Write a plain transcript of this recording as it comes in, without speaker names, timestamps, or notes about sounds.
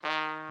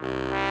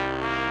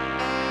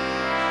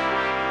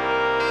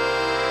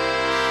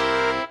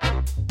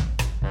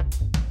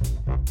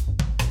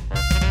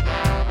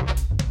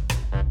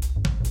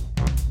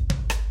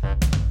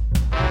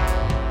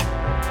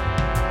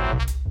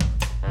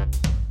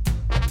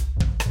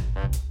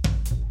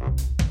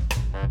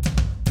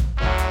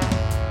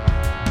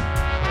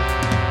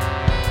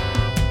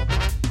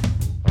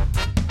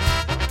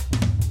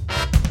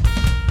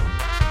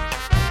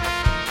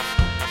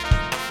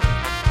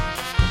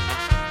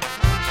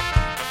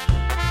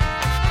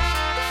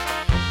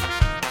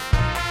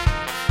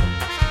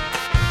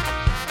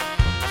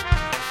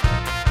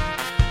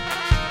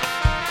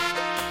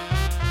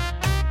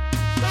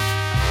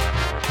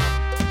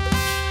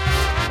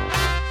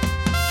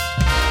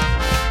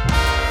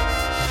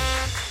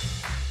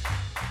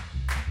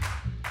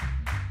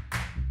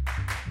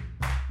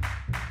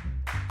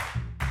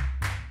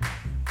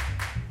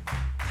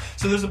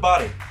So there's a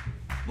body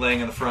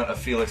laying in the front of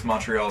Felix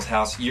Montreal's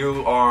house.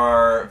 You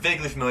are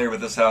vaguely familiar with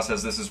this house,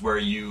 as this is where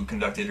you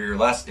conducted your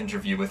last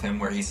interview with him,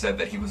 where he said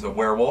that he was a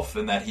werewolf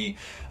and that he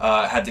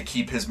had to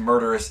keep his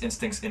murderous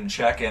instincts in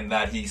check, and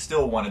that he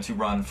still wanted to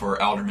run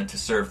for alderman to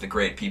serve the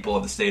great people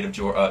of the state of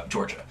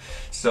Georgia.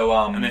 So,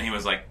 and then he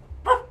was like,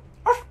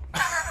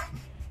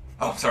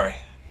 oh, sorry.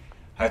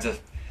 I had to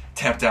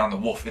tamp down the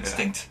wolf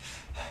instinct.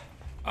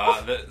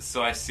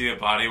 So I see a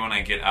body when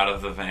I get out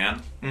of the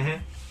van.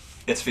 Mm-hmm.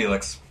 It's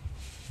Felix.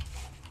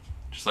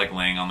 Just like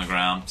laying on the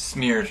ground.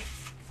 Smeared.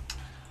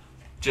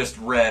 Just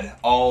red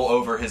all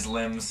over his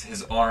limbs,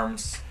 his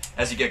arms.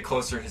 As you get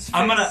closer, his face.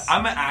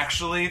 I'm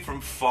actually, from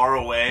far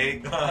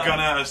away,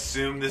 gonna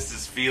assume this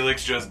is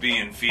Felix just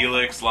being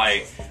Felix.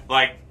 Like,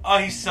 oh,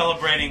 he's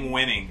celebrating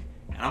winning.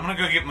 And I'm gonna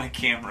go get my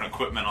camera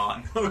equipment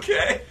on.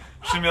 Okay.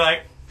 Just gonna be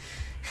like,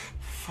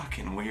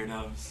 fucking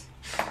weirdos.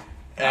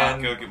 And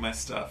I'll go get my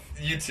stuff.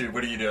 You two,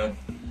 what are you doing?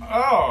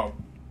 Oh,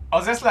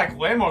 that's like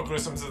way more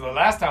gruesome than the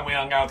last time we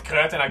hung out,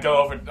 Kurt. And I go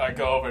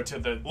over to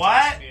the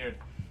what?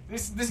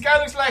 This guy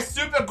looks like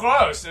super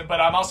gross,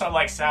 but I'm also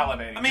like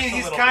salivating. I mean,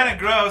 he's kind of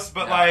gross,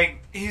 but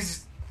like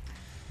he's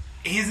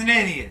an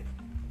idiot.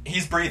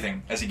 He's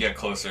breathing as you get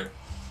closer.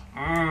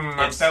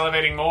 I'm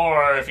salivating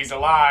more if he's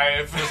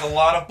alive. There's a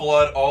lot of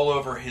blood all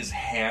over his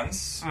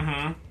hands,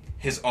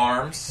 his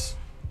arms,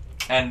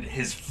 and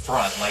his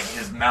front, like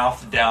his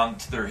mouth down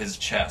through his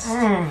chest.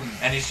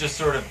 And he's just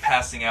sort of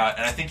passing out.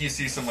 And I think you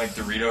see some like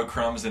Dorito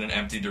crumbs in an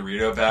empty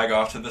Dorito bag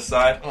off to the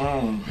side.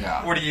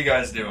 Yeah. What are you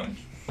guys doing?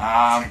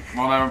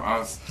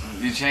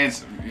 You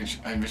changed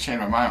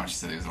my mind when she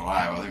said he was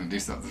alive. I was going to do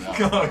something else.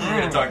 Oh, you're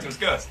going to talk to his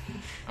ghost.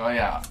 Oh,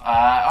 yeah.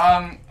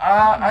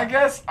 I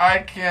guess I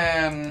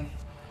can...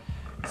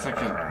 It's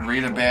like a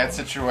read a bad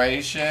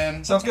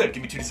situation. Sounds good.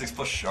 Give me 2d6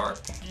 plus sharp.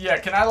 Yeah,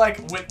 can I, like,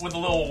 with a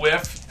little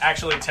whiff,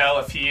 actually tell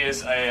if he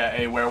is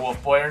a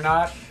werewolf boy or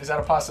not? Is that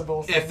a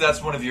possible thing? If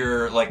that's one of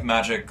your, like,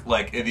 magic,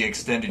 like, the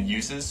extended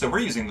uses. So we're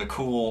using the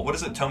cool, what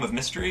is it, Tome of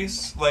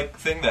Mysteries, like,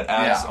 thing that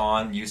adds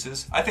on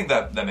uses. I think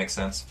that makes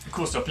sense.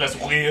 Cool, so plus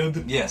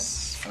weird.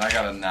 Yes. And I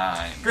got a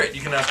 9. Great,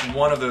 you can ask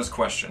one of those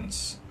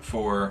questions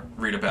for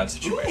read a bad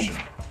situation.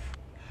 Ooh.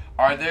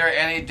 Are there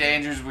any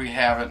dangers we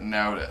haven't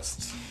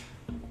noticed?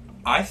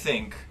 I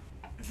think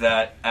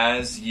that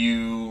as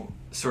you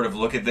sort of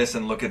look at this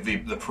and look at the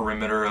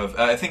perimeter of...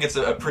 I think it's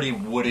a pretty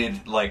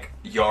wooded, like,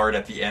 yard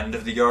at the end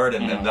of the yard,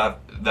 and then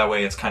that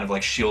way it's kind of,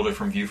 like, shielded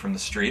from view from the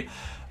street.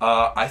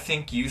 I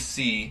think you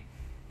see,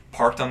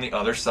 parked on the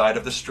other side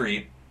of the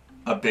street,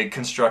 a big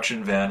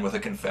construction van with a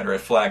Confederate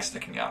flag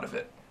sticking out of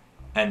it.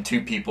 And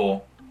 2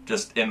 people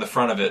just in the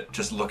front of it,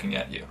 just looking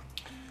at you.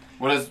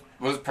 What is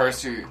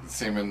Percy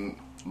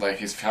seeming like?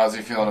 How's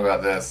he feeling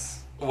about this?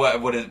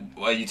 What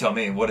you tell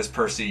me? What is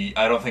Percy?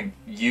 I don't think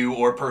you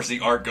or Percy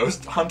are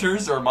ghost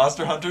hunters or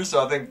monster hunters,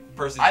 so I think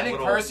Percy's.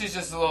 Percy's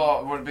just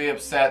would be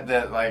upset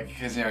that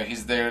because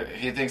he's there.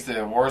 He thinks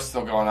the war's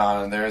still going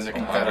on, and there is a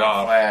Confederate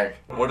flag.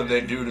 What did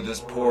they do to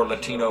this poor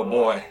Latino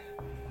boy?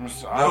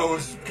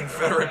 Those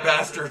Confederate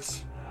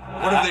bastards.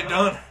 What have they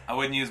done? I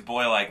wouldn't use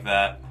boy like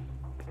that.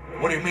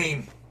 What do you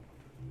mean?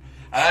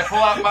 And I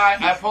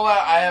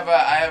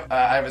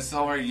have a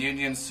silver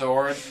Union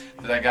sword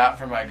that I got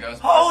from my ghost.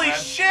 Holy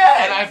friend, shit!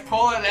 And I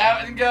pull it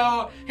out and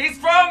go, he's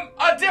from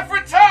a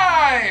different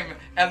time!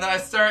 And then I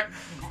start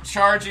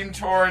charging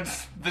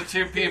towards the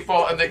 2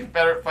 people and the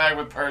Confederate flag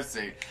with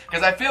Percy.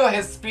 Because I feel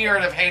his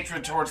spirit of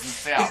hatred towards the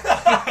South.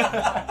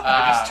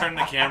 Just turn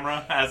the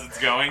camera as it's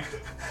going.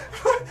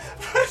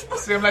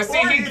 See, I'm like,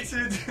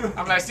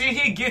 see,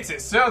 he gets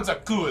it. Sounds are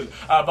cool.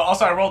 But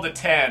also, I rolled a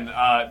 10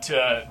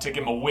 to give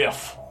him a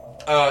whiff.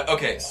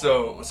 Okay,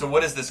 so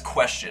what is this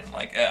question?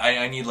 Like,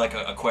 I need like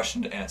a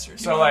question to answer.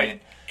 So,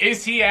 like,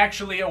 is he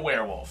actually a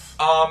werewolf?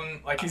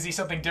 Like, is he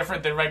something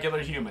different than regular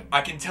human?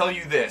 I can tell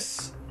you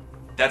this: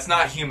 that's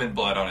not human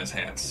blood on his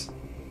hands.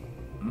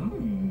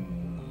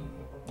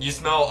 You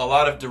smell a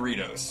lot of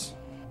Doritos.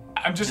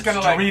 I'm just gonna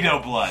like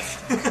Dorito blood.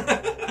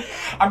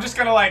 I'm just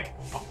gonna like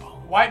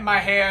wipe my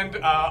hand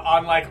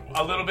on like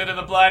a little bit of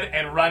the blood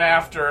and run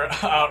after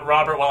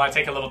Robert while I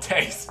take a little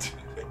taste.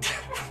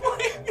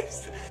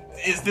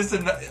 Is this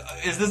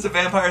a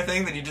vampire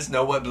thing that you just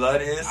know what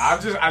blood is?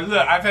 I've had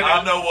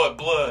I know what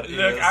blood is.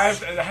 Look, I've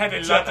had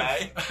a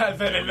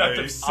lot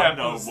of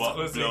samples what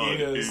through the blood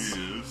years.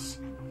 is.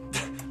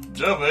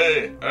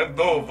 Jimmy, I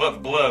know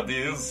what blood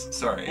is.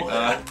 Sorry.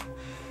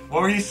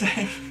 What were you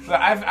saying? Look,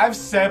 I've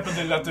sampled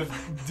a lot of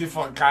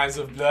different kinds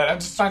of blood. I'm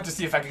just trying to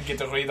see if I can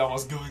get a read on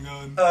what's going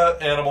on.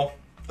 Animal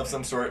of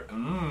some sort.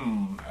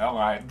 All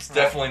right. It's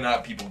definitely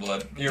not people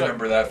blood. You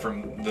remember that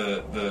from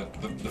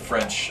the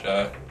French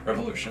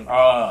Revolution.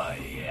 Oh,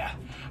 yeah.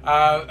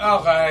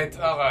 All right.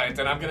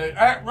 And I'm gonna...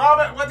 Hey,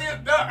 Robert, what do you...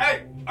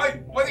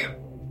 what do you...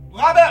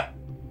 Robert!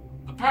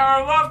 The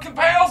power of love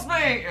compels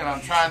me! And I'm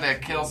trying to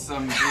kill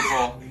some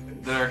people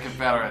that are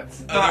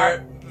Confederates.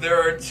 There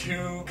are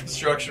two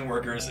construction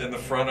workers in the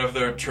front of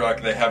their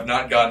truck. They have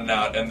not gotten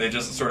out, and they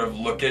just sort of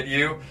look at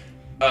you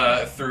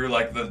through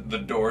like the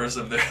doors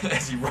of their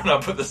as you run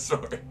up with the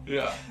sword.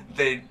 Yeah.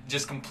 They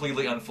just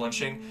completely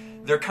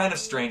unflinching. They're kind of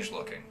strange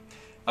looking.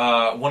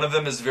 One of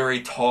them is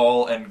very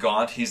tall and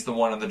gaunt. He's the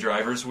one on the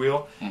driver's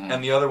wheel,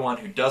 and the other one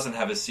who doesn't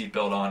have his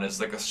seatbelt on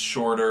is like a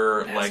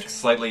shorter, like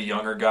slightly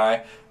younger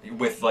guy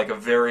with like a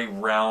very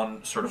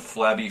round, sort of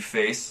flabby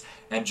face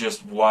and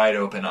just wide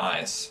open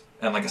eyes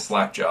and like a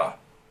slack jaw.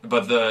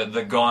 But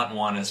the gaunt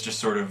one is just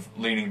sort of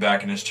leaning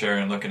back in his chair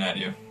and looking at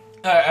you.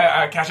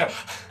 Catch up.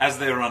 As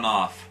they run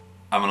off,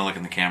 I'm gonna look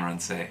in the camera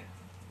and say,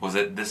 was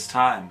it this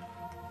time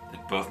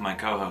that both my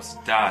co-hosts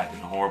died in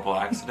a horrible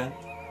accident?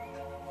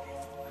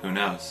 Who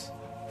knows?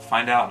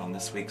 Find out on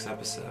this week's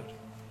episode.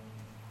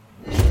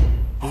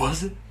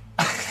 Was it?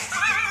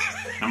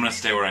 I'm gonna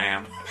stay where I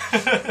am.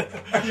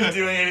 Are you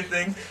doing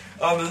anything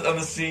on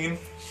the scene?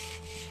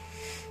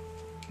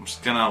 I'm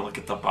just gonna look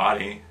at the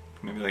body.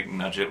 Maybe like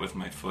nudge it with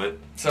my foot.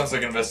 Sounds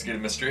like an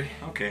investigative mystery.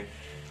 Okay.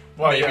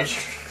 Well, Maybe. yeah.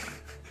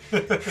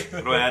 What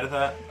do I add to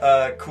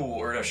that? Cool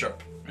or no,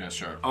 sharp. Yeah,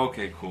 sure.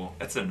 Okay, cool.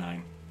 That's a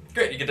 9.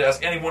 Great, you get to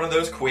ask any one of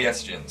those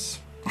questions.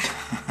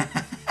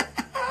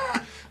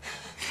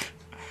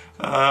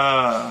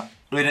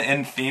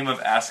 In theme of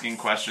asking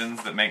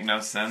questions that make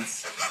no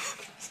sense,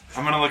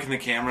 I'm gonna look in the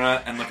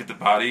camera and look at the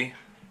body.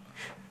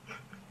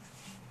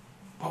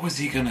 What was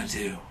he gonna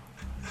do?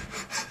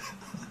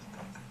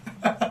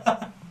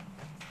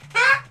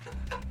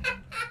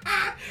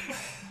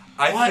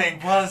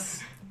 What was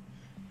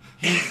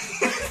he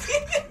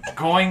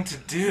going to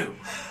do?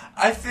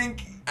 I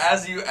think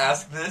as you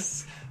ask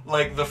this,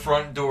 like the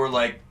front door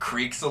like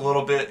creaks a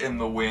little bit in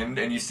the wind,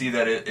 and you see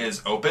that it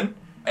is open,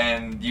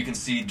 and you can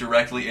see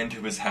directly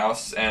into his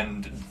house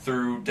and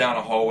through down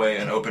a hallway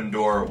an open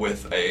door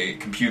with a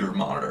computer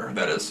monitor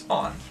that is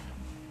on.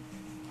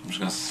 I'm just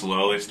gonna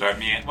slowly start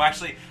meandering. Well,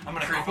 actually, I'm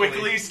gonna Creepily.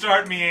 quickly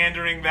start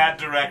meandering that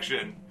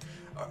direction.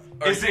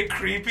 Is it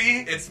creepy?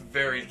 It's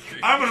very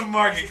creepy. I'm gonna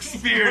mark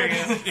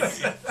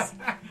experience.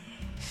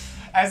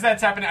 As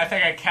that's happening, I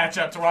think I catch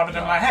up to Robert and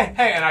I'm like,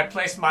 hey, and I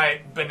place my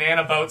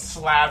banana boat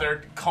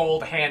slathered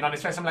cold hand on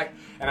his face. I'm like,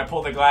 and I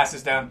pull the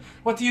glasses down.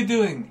 What are you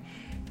doing?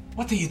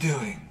 What are you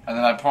doing? And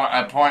then I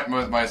point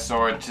with my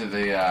sword to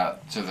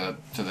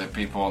the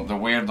people, the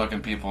weird looking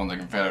people in the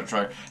Confederate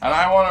truck, and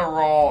I want to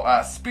roll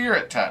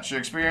Spirit Touch. Your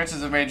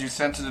experiences have made you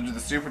sensitive to the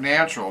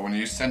supernatural. When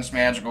you sense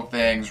magical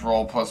things,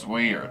 roll plus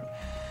weird.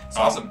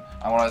 So Awesome.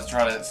 I want to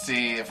try to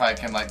see if I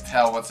can like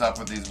tell what's up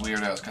with these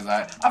weirdos, because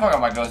I fuck out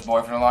my ghost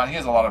boyfriend a lot. He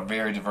has a lot of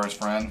very diverse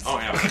friends. Oh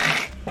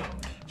yeah.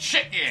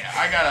 Shit, yeah,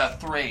 I got a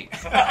 3.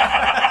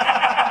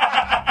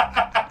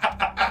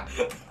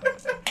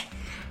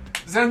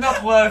 They're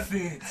not worth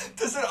it.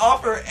 Does it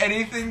offer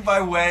anything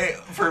by way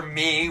for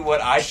me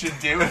what I should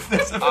do with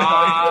this?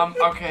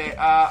 Okay.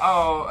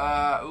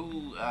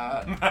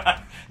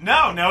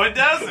 No, it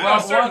doesn't. Well,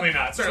 certainly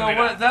not. So Certainly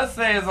what not. it does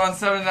say is on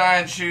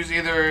 79, choose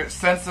either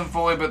sense them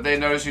fully, but they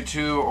notice you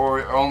too,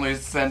 or only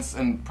sense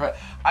and.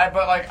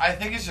 I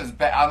think it's just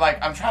bad.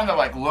 I'm trying to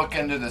like look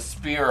into the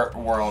spirit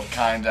world,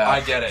 kind of. I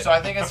get it. So I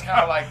think it's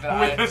kind of like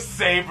that. With a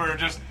saber,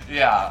 just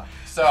Yeah.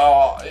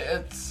 So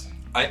it's.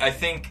 I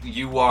think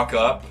you walk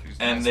up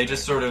and they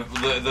just sort of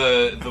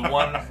the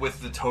one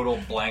with the total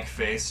blank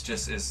face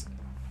just is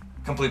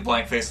complete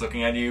blank face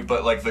looking at you,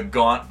 but like the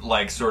gaunt,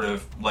 like sort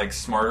of like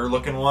smarter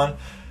looking one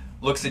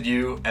looks at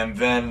you and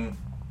then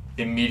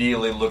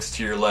immediately looks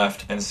to your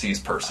left and sees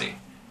Percy.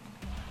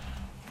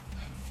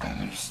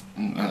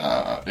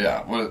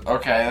 Yeah.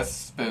 Okay, that's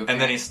spooky. And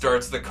then he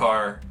starts the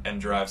car and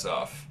drives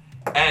off.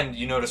 And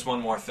you notice one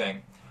more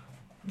thing.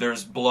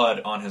 There's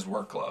blood on his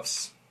work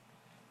gloves.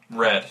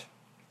 Red.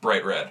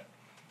 Bright red.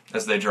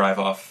 As they drive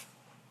off.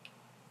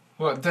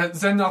 Well,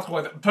 they're not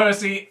worth it.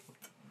 Percy,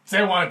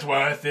 they weren't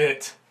worth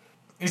it.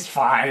 It's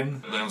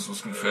fine. Those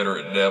was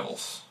Confederate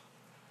devils.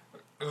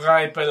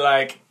 Right, but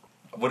like...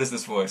 What is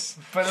this voice?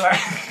 But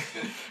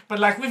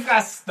like, we've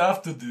got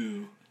stuff to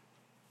do.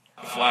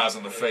 Flies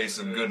in the face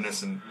of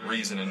goodness and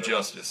reason and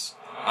justice.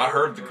 I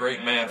heard the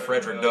great man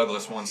Frederick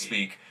Douglass once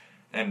speak,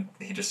 and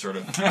he just sort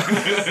of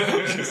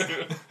just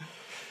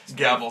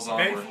gavels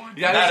onward.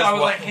 Yeah, That is I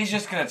was what- like, he's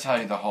just gonna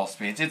tell you the whole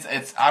speech.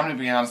 It's. I'm gonna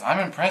be honest. I'm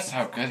impressed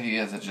how good he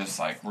is at just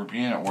like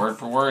repeating it word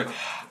for word.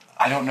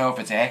 I don't know if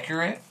it's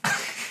accurate.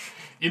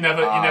 You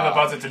never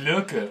bothered to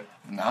look.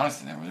 No,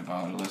 honestly, I never really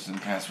bothered to listen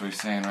past what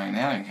he's saying right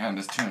now. You kind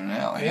of just tuning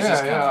out. Like, he's Yeah,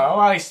 just yeah. kinda, Oh,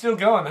 well, he's still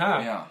going, huh?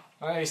 yeah.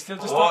 Well, he's still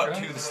just What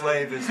talking. to the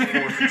slave is the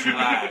 4th of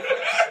July.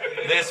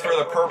 This, for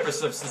the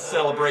purpose of the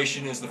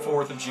celebration, is the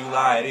 4th of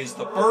July. It is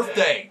the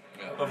birthday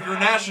of your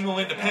national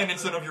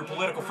independence and of your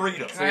political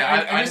freedom.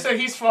 Yeah, And you said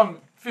he's from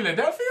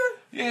Philadelphia?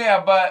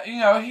 Yeah, but,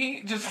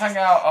 he just hung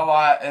out a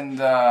lot and,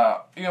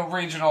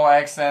 regional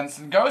accents.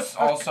 And Ghost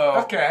also...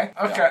 Okay,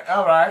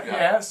 all right,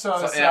 yeah. So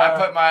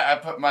I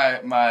put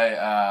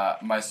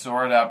my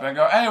sword up and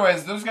go,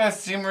 anyways, those guys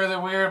seem really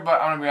weird,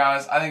 but I'm going to be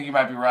honest, I think you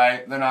might be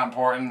right. They're not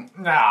important.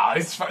 No,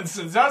 it's fun.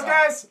 So those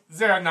guys,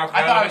 they're not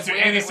I thought it relevant was to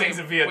weird anything that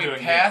that we are we doing.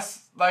 passed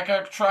like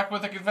a truck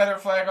with a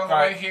Confederate flag on the way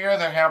Right. here.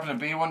 There happened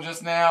to be one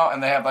just now,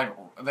 and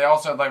they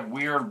also had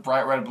weird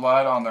bright red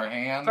blood on their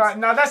hands. Right,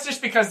 no, that's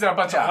just because they're a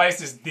bunch of Yeah.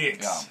 racist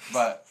dicks. Yeah,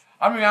 but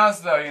I'm gonna be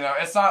honest though,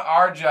 it's not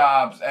our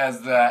jobs as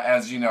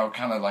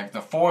kind of like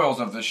the foils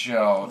of the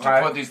show to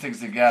Right. put these things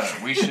together.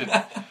 We should,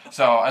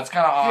 so it's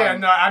kind of on. Yeah,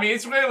 no, I mean,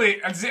 it's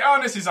really, the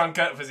onus is on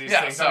Gut for these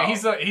Yeah, things. so- I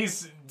mean,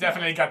 he's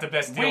definitely got the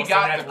best deals We to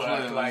got the network.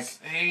 clues. Like,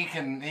 He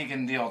can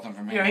deal with them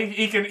for me.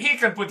 he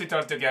can put it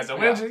all together. Yeah.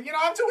 We're just,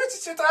 we're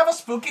just here to have a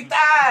spooky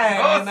time.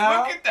 Oh, you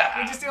know? spooky time.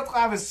 We're just here to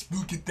have a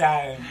spooky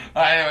time.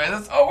 Anyway,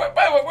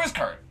 by the way, where's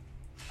Kurt?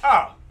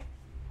 Oh,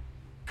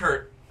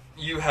 Kurt,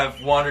 you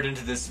have wandered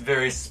into this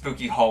very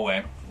spooky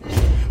hallway.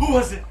 Who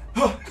was it?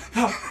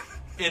 I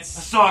It's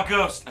saw a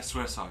ghost. I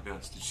swear I saw a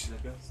ghost. Did you see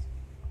that ghost?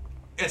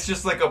 it's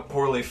just like a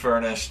poorly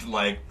furnished,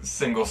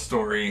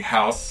 single-story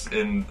house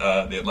in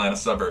the Atlanta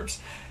suburbs.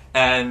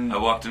 And I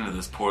walked into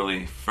this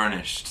poorly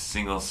furnished,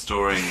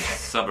 single-story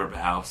suburb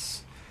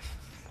house.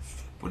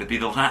 Would it be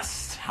the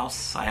last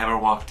house I ever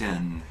walked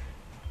in?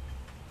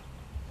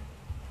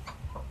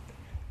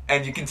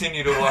 And you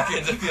continue to walk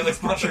into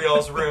Felix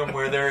Montreal's room,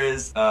 where there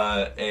is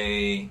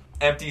a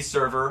empty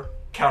server,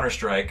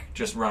 Counter-Strike,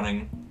 just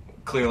running.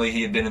 Clearly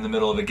he had been in the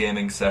middle of a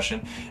gaming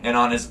session. And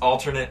on his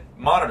alternate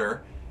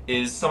monitor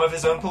is some of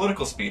his own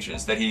political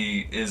speeches that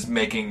he is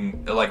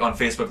making, on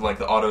Facebook,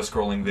 the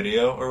auto-scrolling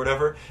video or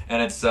whatever.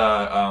 And it's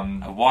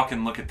I walk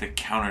and look at the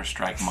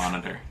Counter-Strike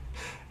monitor.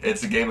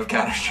 it's a game of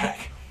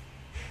Counter-Strike.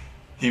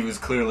 He was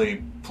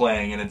clearly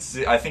playing, and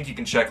I think you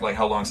can check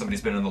how long somebody's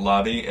been in the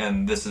lobby,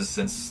 and this is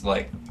since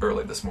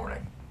early this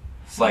morning.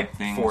 It's 4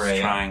 Something's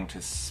a.m. trying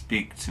to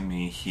speak to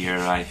me here.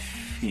 I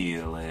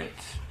feel it.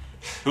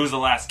 Who's the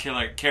last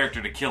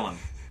character to kill him?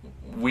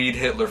 Weed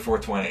Hitler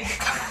 420.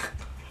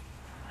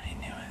 I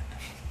knew it.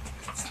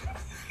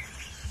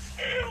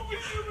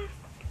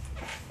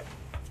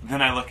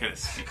 Then I look at his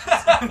speeches.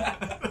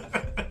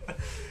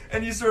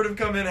 And you sort of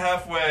come in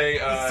halfway.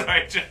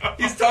 Sorry, Joe.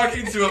 He's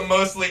talking to a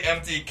mostly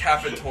empty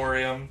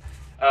cafetorium.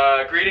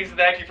 Greetings and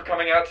thank you for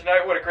coming out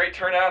tonight. What a great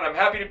turnout, and I'm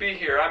happy to be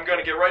here. I'm going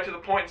to get right to the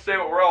point and say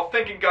what we're all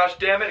thinking, gosh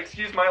damn it,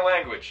 excuse my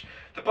language.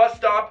 The bus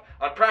stop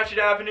on Pratchett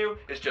Avenue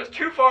is just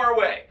too far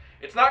away.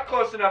 It's not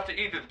close enough to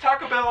either the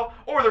Taco Bell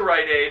or the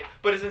Rite Aid,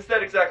 but is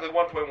instead exactly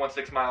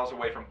 1.16 miles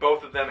away from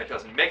both of them. It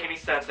doesn't make any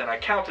sense, and I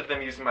counted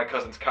them using my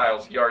cousin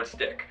Kyle's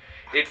yardstick.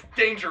 It's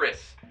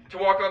dangerous to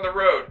walk on the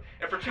road,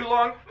 and for too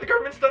long, the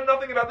government's done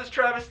nothing about this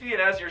travesty,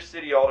 and as your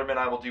city alderman,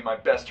 I will do my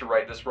best to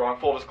right this wrong.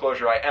 Full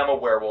disclosure, I am a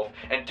werewolf,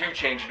 and do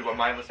change into a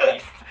mindless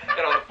beast, and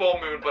on the full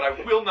moon, but I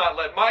will not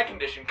let my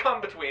condition come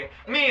between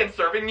me and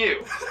serving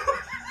you.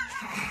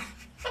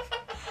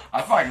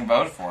 I fucking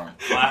voted for him.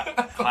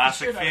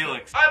 Classic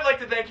Felix. I'd like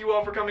to thank you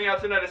all for coming out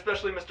tonight,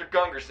 especially Mr.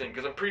 Gungerson,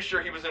 because I'm pretty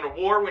sure he was in a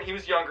war when he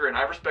was younger, and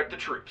I respect the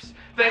troops.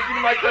 Thank you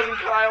to my cousin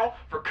Kyle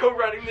for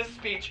co-writing this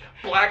speech,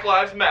 Black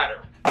Lives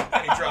Matter.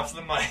 And he drops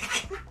the mic.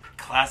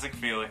 Classic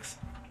Felix.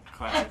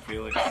 Classic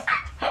Felix.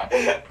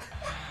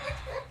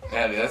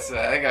 Yeah, dude,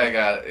 that guy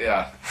got,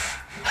 yeah.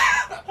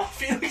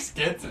 Felix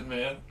gets it,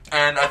 man.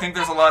 And I think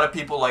there's a lot of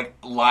people,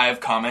 live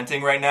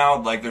commenting right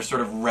now, they're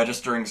sort of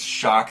registering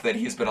shock that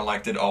he's been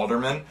elected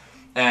alderman,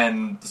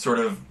 and sort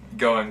of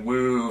going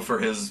woo for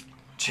his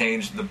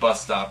change the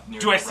bus stop near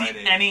Do I the see Rite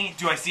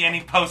Aid.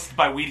 any posts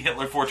by Weed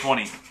Hitler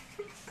 420?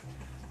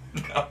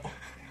 No.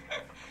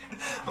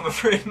 I'm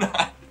afraid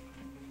not.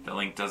 The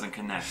link doesn't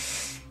connect.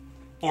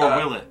 Or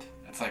will it?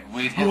 It's like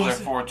Weed Hitler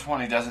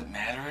 420 doesn't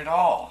matter at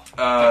all.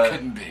 Uh, It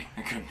couldn't be.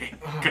 It couldn't be.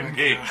 Couldn't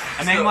be.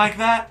 A name like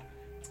that?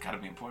 It's gotta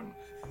be important.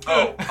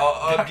 Oh,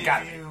 I'll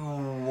give you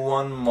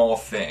one more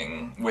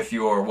thing with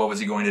your what was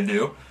he going to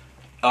do.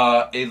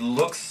 It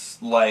looks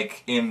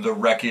like in the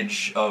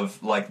wreckage of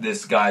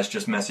this guy's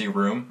just messy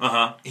room,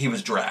 he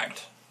was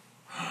dragged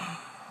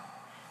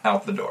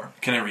out the door.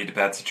 Can I read a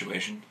bad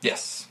situation?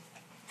 Yes.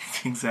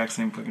 It's the exact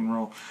same fucking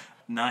roll.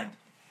 9.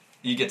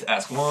 You get to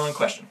ask one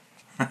question.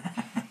 It's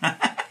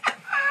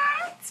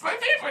my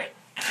favorite.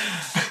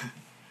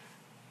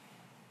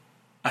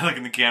 I look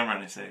in the camera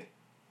and I say,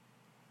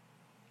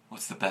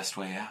 what's the best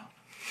way out?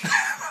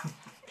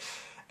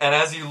 And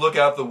as you look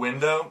out the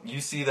window, you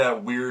see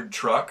that weird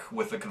truck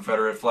with the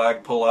Confederate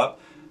flag pull up.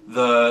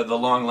 The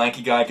long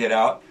lanky guy get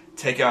out,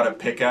 take out a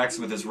pickaxe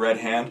with his red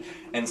hand,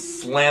 and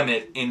slam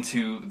it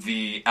into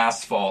the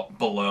asphalt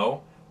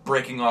below,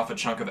 breaking off a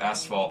chunk of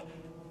asphalt.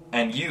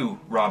 and you,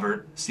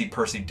 Robert, see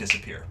Percy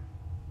disappear.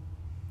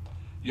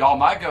 Y'all,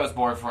 my ghost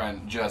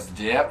boyfriend just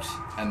dipped,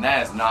 and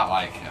that is not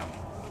like him.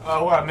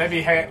 Oh, well, maybe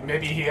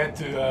he had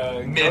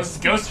to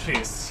ghost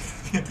piece.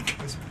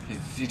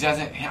 He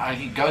doesn't.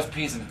 He ghost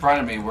pees in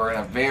front of me. We're in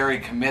a very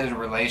committed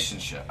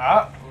relationship.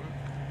 I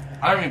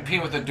don't even pee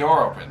with the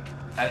door open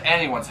at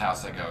anyone's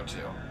house I go to.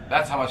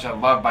 That's how much I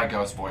love my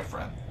ghost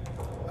boyfriend.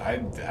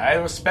 I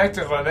respect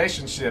a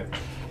relationship.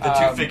 The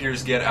two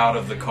figures get out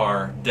of the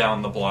car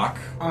down the block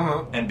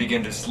and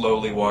begin to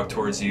slowly walk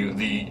towards you,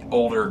 the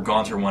older,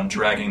 gaunter one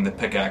dragging the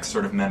pickaxe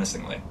sort of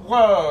menacingly.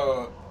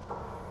 Whoa.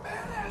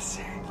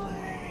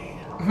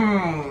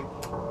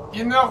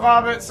 You know,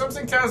 Robert,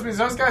 something tells me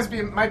those guys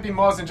might be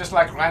more than just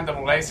like random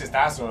racist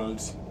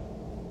assholes.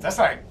 That's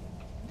like,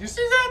 you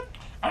see that?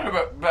 I don't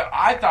know, but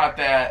I thought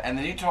that, and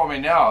then you told me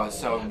no,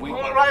 so we...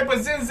 Well, right,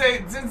 but since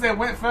they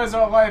went further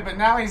away, but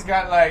now he's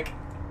got like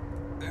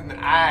an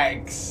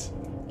axe.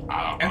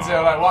 And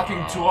they're like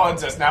walking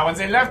towards us now. When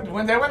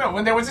they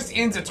were just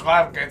in the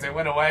truck and they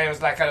went away, it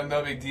was like kind of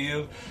no big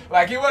deal.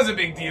 Like, it was a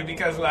big deal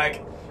because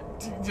like...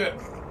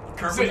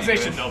 They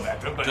should know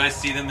better, but... Do I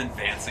see them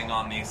advancing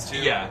on these two?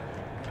 Yeah.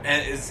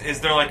 And is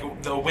there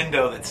like the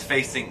window that's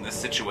facing the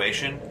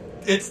situation?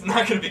 It's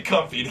not going to be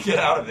comfy to get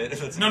out of it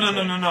if it's... No. I'm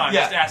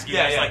just asking.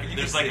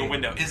 There's like see. a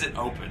window. Is it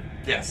open?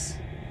 Yes.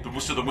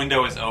 So the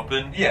window is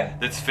open? Yeah.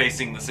 That's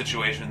facing the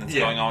situation that's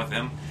going on with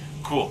him?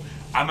 Cool.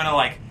 I'm going to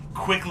like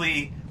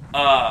quickly,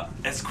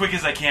 as quick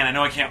as I can, I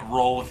know I can't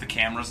roll with the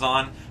cameras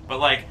on, but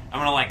like I'm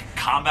going to like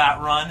combat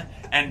run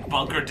and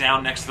bunker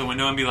down next to the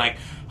window and be like,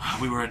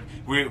 we're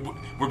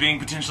being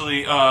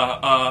potentially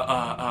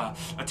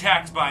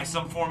attacked by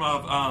some form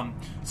of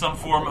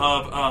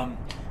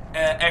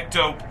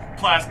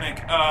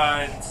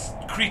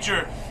ectoplasmic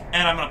creature,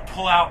 and I'm gonna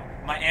pull out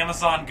my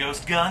Amazon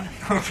ghost gun.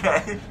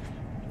 Okay.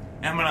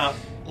 And I'm gonna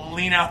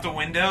lean out the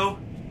window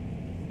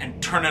and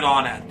turn it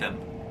on at them.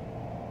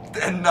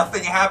 And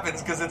nothing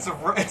happens because it's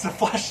a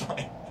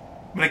flashlight.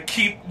 I'm gonna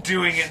keep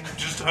doing it and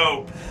just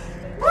hope.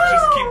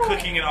 Just keep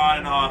clicking it on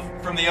and off.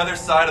 From the other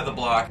side of the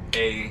block,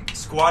 a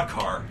squad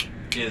car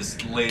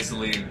is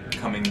lazily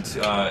coming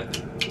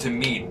to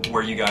meet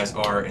where you guys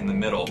are in the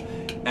middle.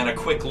 And a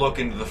quick look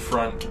into the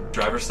front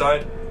driver's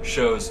side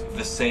shows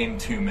the same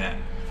two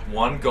men.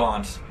 One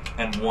gaunt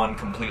and one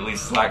completely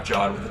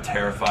slack-jawed with a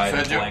terrified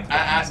blank look in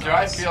his do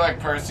I eyes. feel like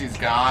Percy's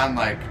gone?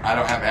 Like, I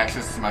don't have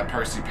access to my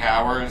Percy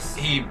powers?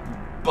 He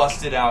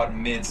busted out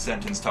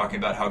mid-sentence talking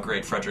about how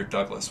great Frederick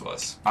Douglass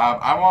was.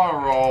 I want to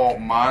roll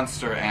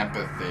monster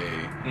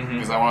empathy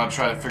because I want to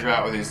try to figure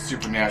out what these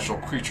supernatural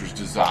creatures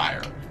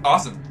desire.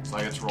 Awesome. So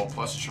I get to roll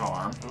plus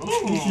charm.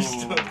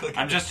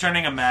 I'm just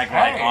turning a mag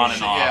light on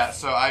and off. Yeah,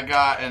 so I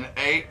got an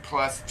 8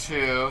 plus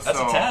 2. That's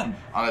so a 10.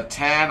 On a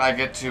 10, I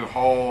get to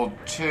hold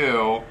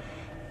 2.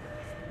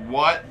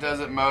 What does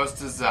it most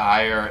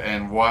desire,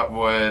 and what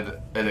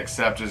would it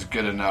accept as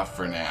good enough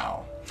for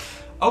now?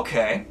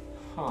 Okay.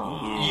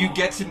 You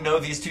get to know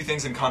these two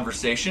things in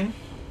conversation.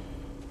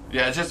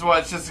 Yeah,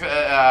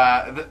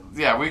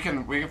 we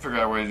can figure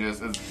out what it is.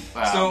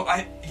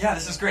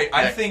 This is great.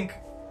 I think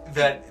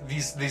that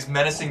these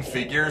menacing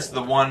figures,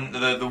 the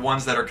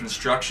ones that are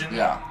construction,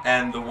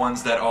 and the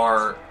ones that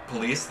are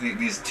police,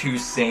 these two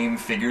same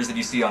figures that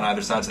you see on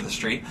either sides of the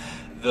street,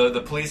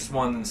 the police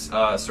ones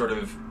sort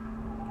of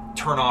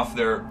turn off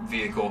their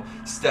vehicle,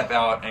 step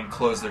out, and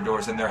close their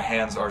doors, and their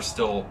hands are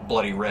still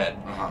bloody red,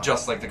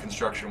 just like the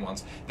construction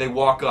ones. They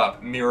walk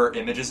up, mirror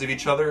images of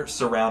each other,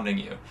 surrounding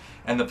you.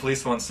 And the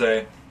police ones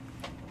say,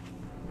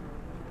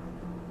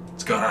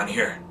 "What's going on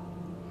here?"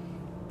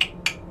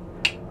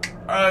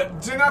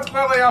 Do not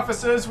worry,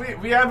 officers.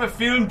 We have a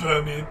film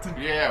permit.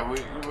 Yeah,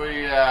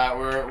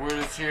 we're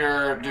just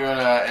here doing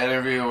an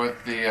interview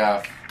with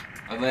the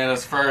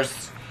Atlanta's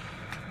first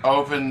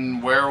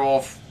open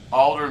werewolf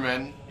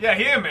alderman. Yeah,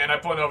 him, man. I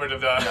point over to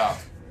the... Yeah.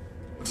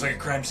 Looks like a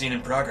crime scene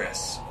in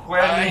progress.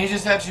 He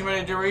just had too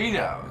many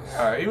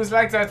Doritos. He was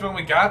like that when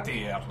we got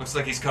there. Looks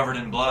like he's covered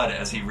in blood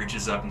as he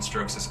reaches up and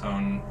strokes his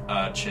own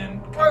chin,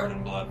 covered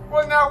in blood.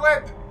 Well, now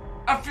what?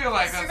 I feel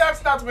like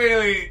that's not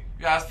really...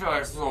 Yeah, I feel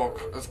like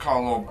it's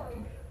called a little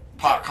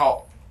pot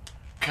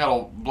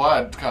kettle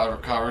blood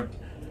covered.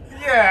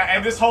 Yeah,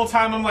 and this whole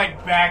time I'm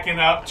like backing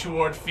up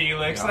toward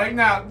Felix. Yeah. Like,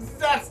 I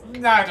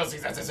don't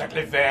think that's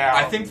exactly fair.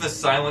 I think the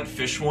silent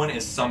fish one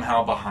is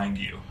somehow behind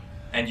you,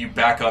 and you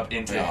back up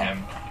into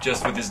him,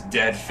 just with his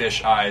dead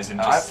fish eyes and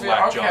just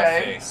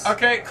slack-jawed face.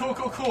 Okay,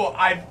 cool.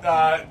 I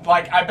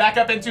back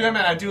up into him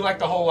and I do like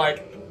the whole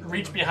like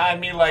reach behind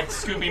me like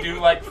Scooby-Doo,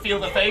 like feel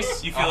the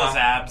face. You feel his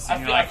abs.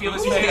 I feel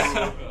his face,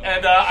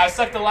 and I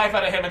suck the life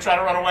out of him and try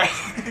to run away.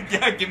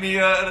 Yeah, give me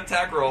an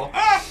attack roll.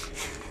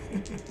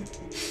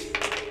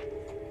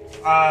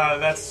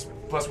 That's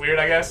plus weird,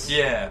 I guess.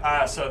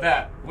 Yeah. So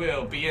that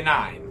will be a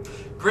 9.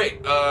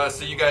 Great.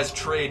 So you guys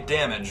trade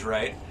damage,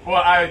 right?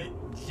 Well,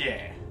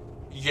 yeah.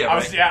 Yeah.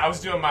 I was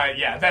doing my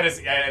that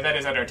is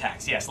under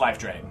attacks. Yes, life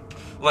drain.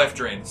 Life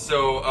drain.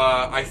 So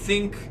I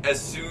think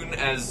as soon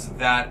as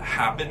that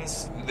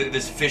happens,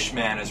 this fish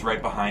man is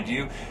right behind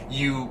you.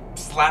 You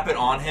slap it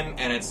on him,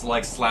 and it's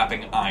like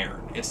slapping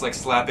iron. It's like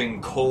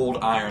slapping cold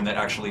iron that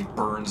actually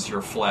burns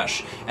your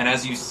flesh. And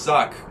as you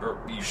suck,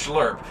 or you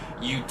slurp,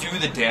 you do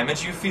the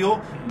damage you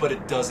feel, but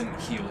it doesn't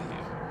heal you.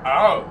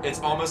 Oh.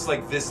 It's almost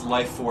like this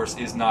life force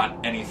is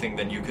not anything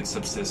that you could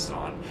subsist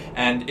on.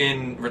 And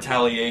in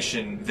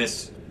retaliation,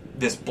 this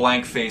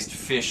blank-faced,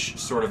 fish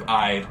sort of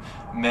eyed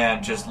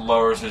man just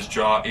lowers his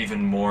jaw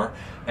even more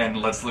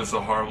and lets loose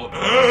a horrible.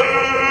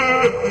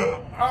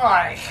 Oh,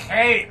 I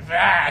hate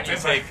that. You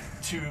take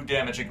 2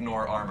 damage,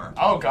 ignore armor.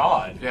 Oh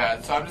God.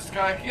 Yeah, so I'm just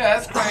kind of like, yeah,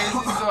 that's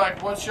crazy. So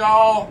like, what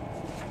y'all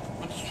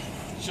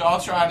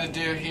trying to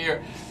do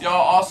here? Y'all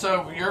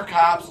also, you're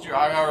cops.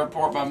 I gotta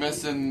report my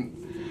missing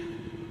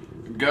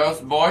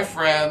ghost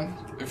boyfriend.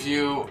 If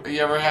you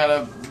ever had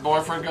a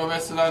boyfriend go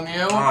missing on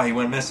you? Ah, he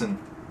went missing.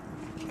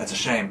 That's a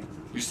shame.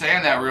 You're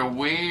saying that real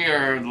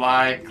weird,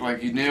 like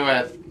you knew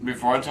it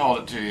before I told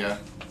it to you.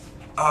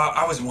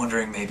 I was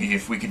wondering maybe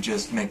if we could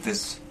just make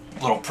this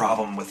little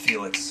problem with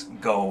Felix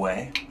go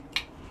away.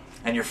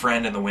 And your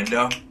friend in the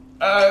window.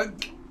 I'm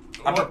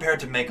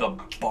prepared to make a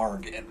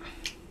bargain.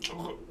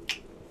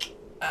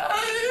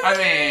 I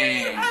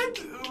mean,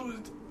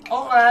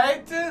 all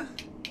right.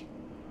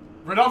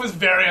 Rodolphe is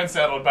very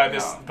unsettled by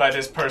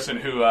this person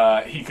who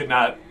he could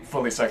not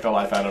fully suck the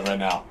life out of right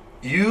now.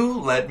 You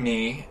let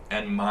me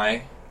and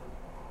my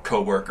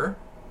co-worker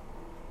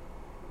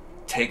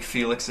take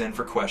Felix in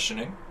for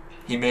questioning.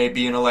 He may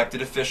be an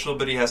elected official,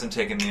 but he hasn't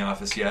taken the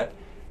office yet.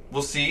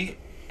 We'll see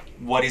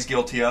what he's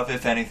guilty of,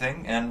 if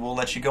anything, and we'll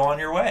let you go on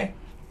your way.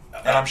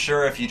 And I'm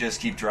sure if you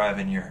just keep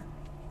driving, your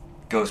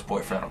ghost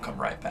boyfriend will come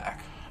right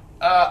back.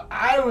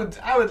 I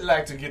would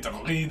like to get a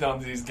read on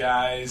these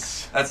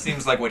guys. That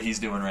seems like what he's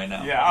doing right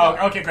now. Yeah.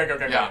 Oh, okay. Great.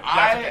 Yeah,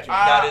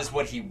 That is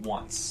what he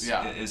wants.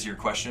 Yeah. Is your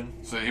question?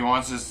 so he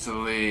wants us to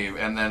leave,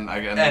 and then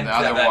again, And the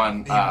other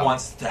one. he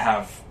wants to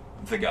have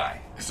the guy.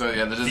 So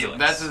yeah, Felix.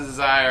 that's his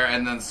desire,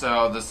 and then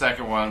so the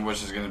second one,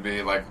 which is going to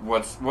be like,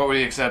 what would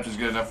he accept is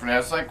good enough for now?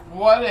 It's like,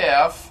 what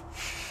if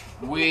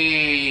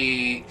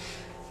we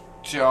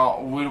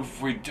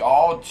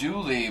all do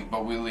leave,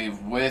 but we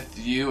leave with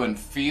you and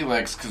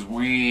Felix because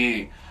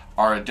we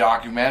are a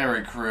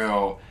documentary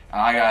crew,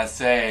 and I gotta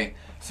say,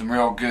 some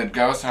real good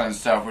ghost hunting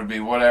stuff would be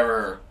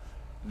whatever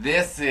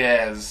this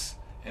is,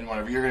 and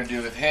whatever you're gonna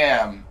do with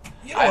him.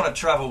 You don't want to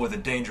travel with a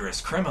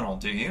dangerous criminal,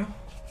 do you?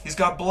 He's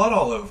got blood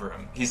all over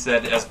him, he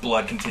said as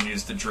blood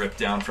continues to drip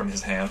down from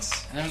his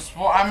hands.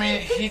 I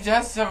mean, he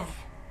does have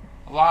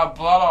a lot of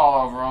blood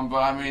all over him,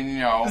 but I mean, you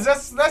know.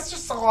 That's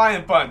just a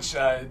lion punch.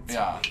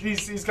 Yeah.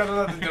 He's got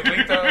to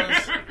delete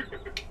those.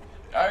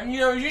 You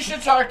know, you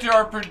should talk to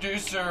our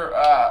producer.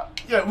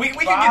 Yeah, we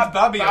can get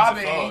Bobby on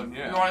the Bobby. phone.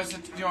 Yeah.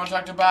 You want to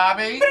talk to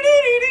Bobby?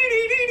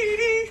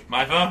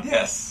 My phone?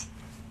 Yes.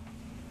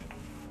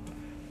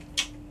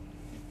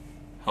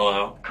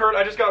 Hello? Kurt,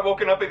 I just got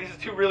woken up by these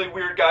 2 really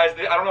weird guys.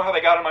 I don't know how they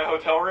got in my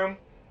hotel room.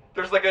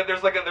 There's like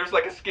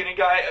a skinny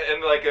guy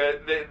and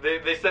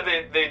they said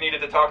they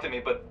needed to talk to me,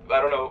 but I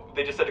don't know.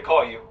 They just said to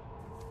call you.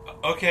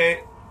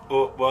 Okay,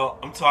 well,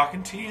 I'm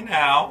talking to you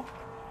now.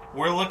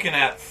 We're looking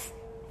at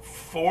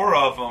 4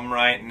 of them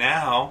right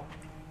now,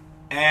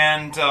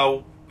 and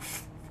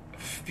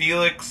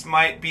Felix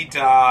might be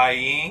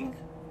dying.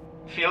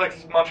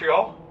 Felix,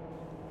 Montreal?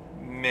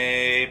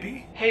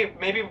 Maybe. Hey,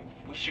 maybe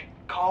we should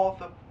call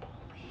the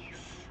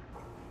police.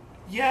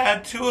 Yeah,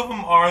 2 of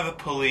them are the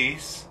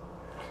police.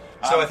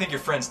 So I think your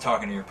friend's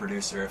talking to your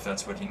producer if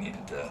that's what you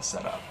needed to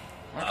set up.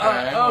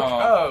 Okay.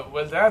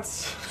 Well,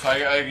 that's... So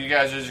you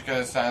guys are just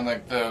gonna sign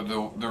like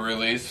the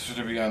release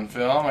to be on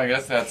film. I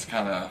guess that's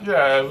kind of.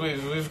 Yeah,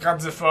 we've got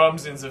the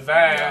forms in the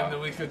van.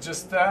 Yeah. We could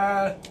just...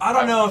 I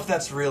don't know if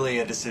that's really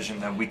a decision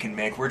that we can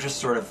make. We're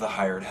just sort of the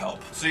hired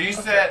help. So you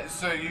said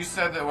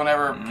that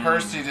whenever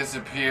Percy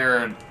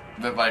disappeared,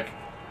 that like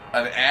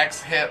an axe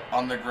hit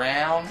on the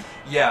ground.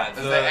 Yeah.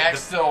 Is the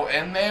axe still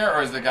in there,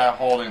 or is the guy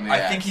holding the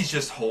axe? I think he's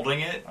just holding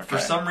it. Okay. For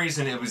some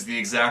reason, it was the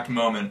exact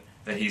moment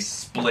that he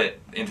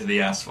split into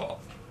the asphalt.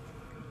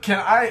 Can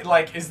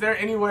I, is there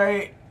any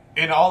way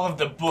in all of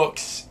the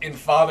books in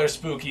Father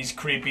Spooky's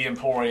Creepy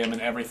Emporium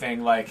and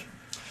everything,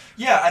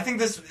 Yeah, I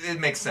think it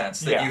makes sense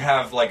that Yeah. you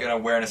have an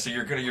awareness. So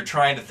you're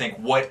trying to think,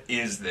 what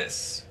is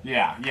this?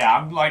 Yeah,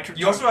 I'm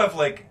You also have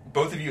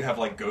both of you have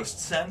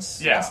ghost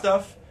sense Yeah. and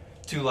stuff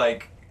to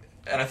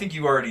and I think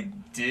you already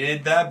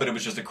did that, but it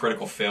was just a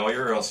critical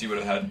failure, or else you would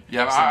have had.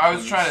 Yeah, some I was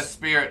clues. trying to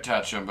spirit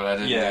touch him, but I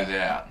didn't do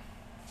that.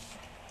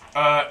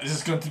 This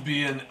is going to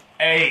be an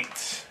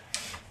 8.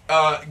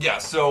 Yeah.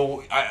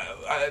 So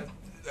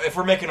if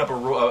we're making up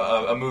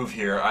a move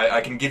here,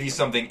 I can give you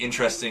something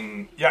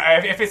interesting.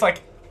 Yeah, if it's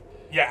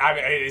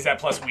is that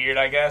plus weird,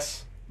 I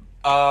guess?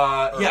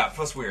 Yeah,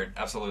 plus weird,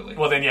 absolutely.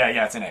 Well, then,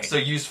 yeah, it's an 8. So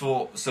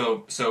useful,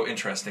 so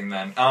interesting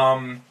then.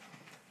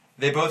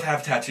 They both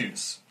have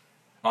tattoos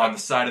on the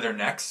side of their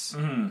necks.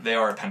 Mm-hmm. They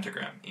are a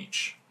pentagram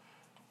each.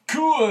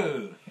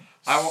 Cool!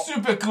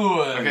 Super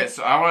cool. Okay,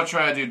 so I want to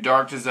try to do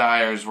Dark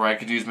Desires where I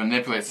could use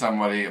manipulate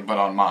somebody, but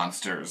on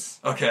monsters.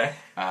 Okay.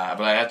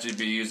 But I have to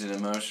be using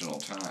emotional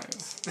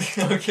ties.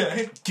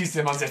 Okay. Kiss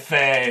him on the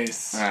face.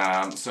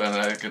 So then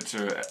I get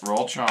to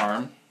roll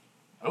charm.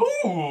 Ooh.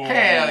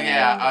 Hell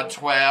yeah, a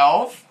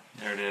 12.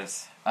 There it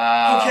is.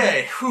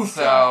 Okay.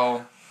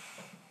 So,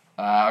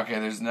 okay,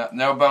 there's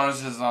no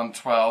bonuses on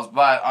 12s,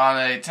 but on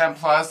a 10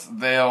 plus,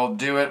 they'll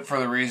do it for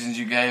the reasons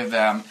you gave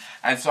them.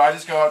 And so I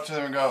just go up to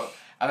them and go,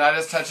 and I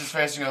just touch his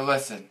face and go,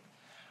 listen,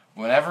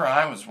 whenever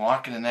I was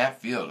walking in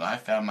that field and I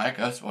found my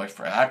ghost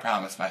boyfriend, I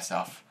promised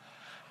myself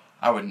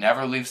I would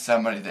never leave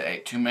somebody that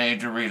ate too many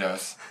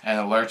Doritos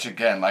and lurch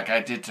again like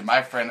I did to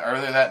my friend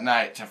earlier that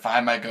night to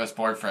find my ghost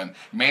boyfriend.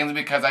 Mainly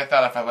because I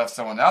thought if I left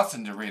someone else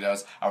in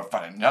Doritos, I would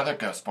find another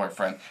ghost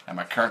boyfriend and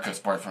my current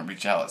ghost boyfriend would be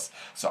jealous.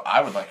 So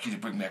I would like you to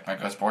bring back my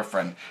ghost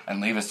boyfriend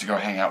and leave us to go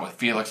hang out with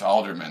Felix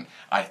Alderman.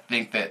 I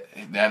think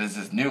that is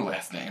his new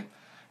last name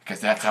because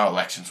that's how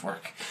elections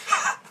work.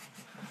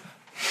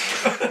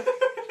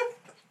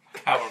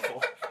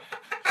 Powerful.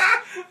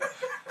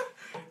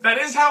 That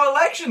is how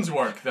elections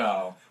work,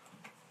 though.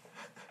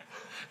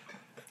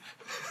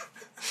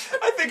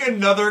 I think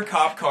another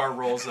cop car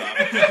rolls up,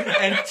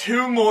 and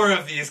two more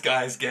of these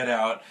guys get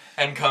out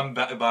and come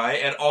by,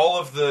 and all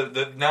of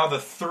the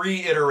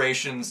 3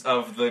 iterations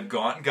of the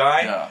gaunt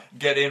guy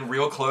get in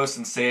real close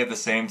and say at the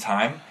same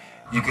time,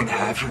 "You can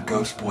have your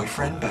ghost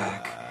boyfriend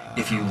back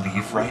if you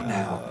leave right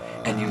now,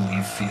 and you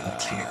leave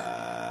Felix here."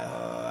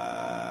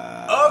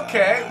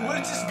 Okay, we'll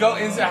just go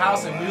into the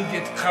house and we'll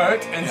get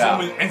Kurt, and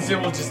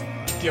then we'll just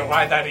get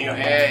right out of your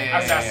head.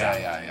 How's that sound?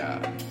 Yeah.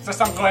 Does that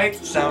sound great?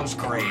 Sounds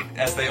great,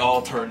 as they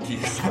all turn to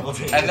you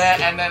simultaneously. And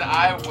then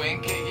I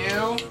wink at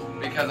you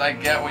because I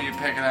get what you're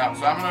picking up.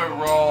 So I'm gonna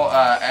roll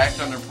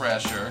act under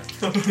pressure.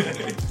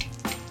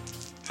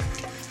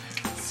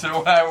 So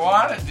what I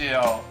want to do.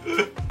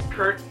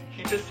 Kurt,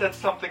 he just said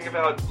something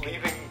about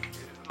leaving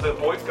the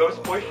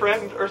ghost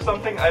boyfriend or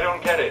something. I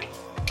don't get it.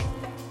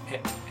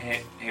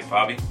 Hey,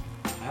 Bobby.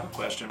 I have a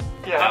question.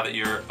 Yeah. Now that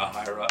you're a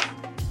higher up.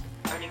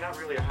 I mean, not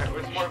really a high. It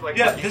was more of like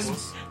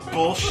This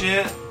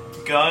bullshit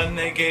gun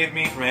they gave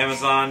me from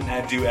Amazon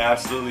had to do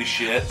absolutely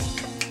shit.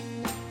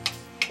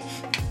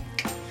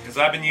 Because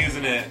I've been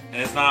using it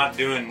and it's not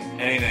doing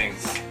anything.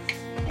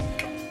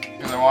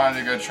 Because I wanted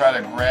to go try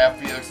to grab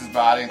Felix's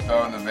body and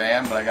throw it in the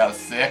van, but I got a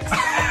 6.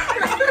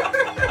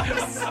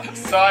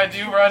 So I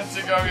do run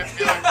to go get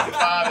Felix's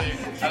body,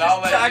 and I'll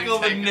let tackle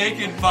you the take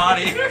naked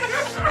body,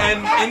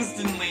 and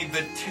instantly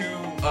the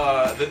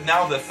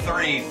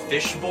 3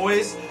 fish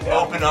boys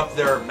open up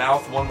their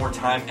mouth one more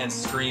time and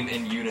scream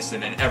in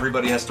unison, and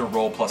everybody has to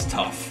roll plus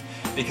tough.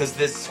 Because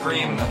this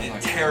scream,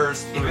 it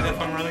tears through. Even if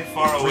I'm really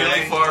far away.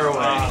 Really far away.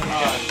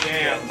 Oh,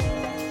 damn.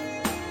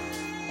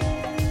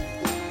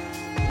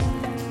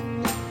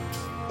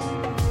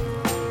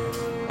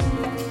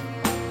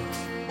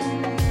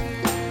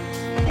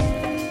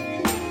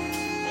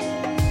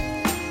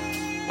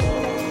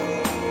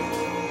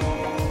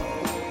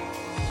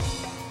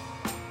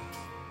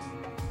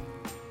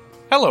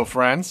 Hello,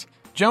 friends.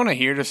 Jonah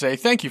here to say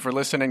thank you for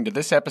listening to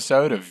this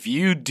episode of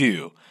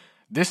VIEUX.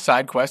 This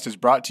side quest is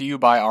brought to you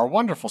by our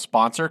wonderful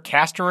sponsor,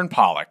 Castor &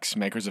 Pollux,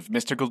 makers of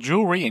mystical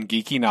jewelry and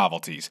geeky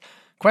novelties.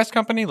 Quest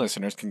Company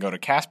listeners can go to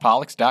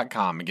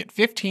castpollux.com and get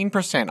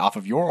 15% off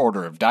of your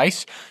order of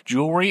dice,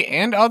 jewelry,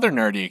 and other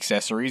nerdy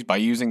accessories by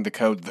using the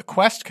code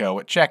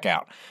TheQuestCo at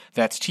checkout.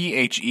 That's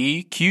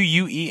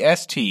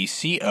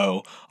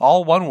TheQuestCo,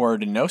 all one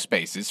word and no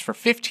spaces, for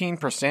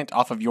 15%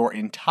 off of your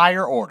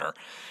entire order.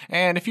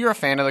 And if you're a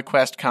fan of the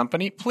Quest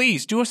Company,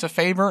 please do us a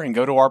favor and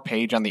go to our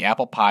page on the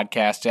Apple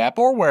Podcasts app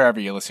or wherever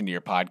you listen to your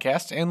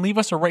podcasts and leave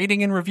us a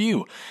rating and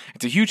review.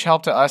 It's a huge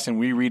help to us, and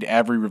we read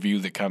every review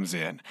that comes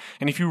in.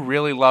 And if you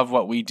really love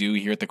what we do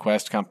here at the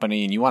Quest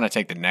Company and you want to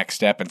take the next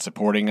step in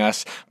supporting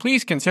us,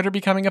 please consider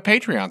becoming a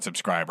Patreon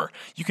subscriber.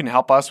 You can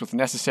help us with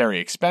necessary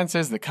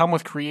expenses that come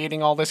with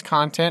creating all this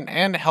content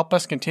and help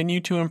us continue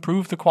to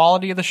improve the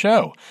quality of the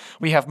show.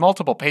 We have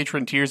multiple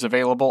patron tiers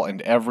available,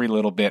 and every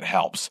little bit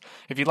helps.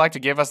 If you'd like to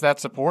give us that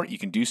support, you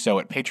can do so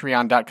at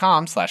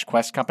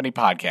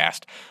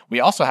patreon.com/questcompanypodcast. We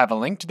also have a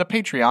link to the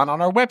Patreon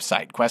on our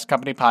website,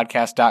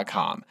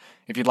 questcompanypodcast.com.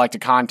 If you'd like to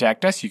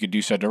contact us, you can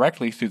do so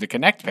directly through the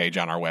Connect page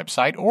on our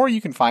website, or you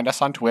can find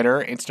us on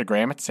Twitter,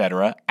 Instagram,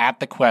 etc.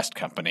 at The Quest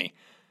Company.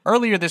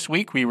 Earlier this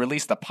week, we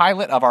released the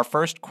pilot of our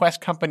first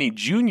Quest Company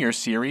Junior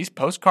series,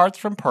 Postcards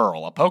from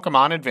Pearl, a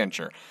Pokemon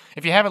adventure.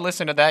 If you haven't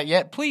listened to that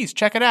yet, please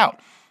check it out.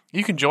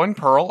 You can join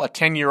Pearl, a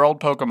 10-year-old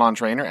Pokemon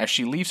trainer, as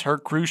she leaves her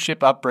cruise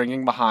ship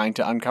upbringing behind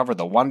to uncover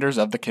the wonders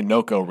of the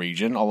Kanoko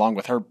region, along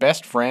with her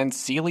best friend,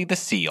 Sealy the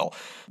Seal.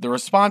 The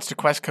response to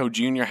QuestCo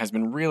Jr. has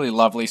been really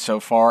lovely so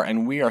far,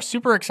 and we are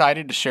super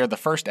excited to share the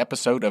first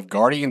episode of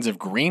Guardians of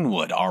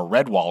Greenwood, our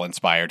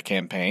Redwall-inspired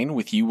campaign,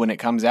 with you when it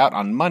comes out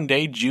on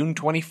Monday, June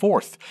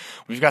 24th.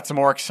 We've got some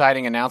more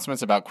exciting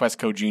announcements about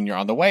QuestCo Jr.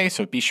 on the way,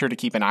 so be sure to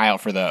keep an eye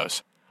out for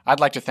those. I'd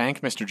like to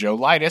thank Mr. Joe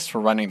Lightis for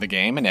running the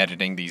game and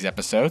editing these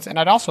episodes, and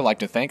I'd also like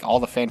to thank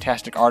all the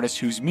fantastic artists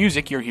whose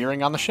music you're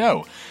hearing on the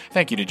show.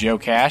 Thank you to Joe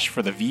Cash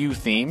for the VIEUX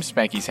theme,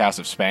 Spanky's House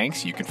of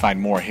Spanks. You can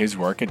find more of his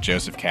work at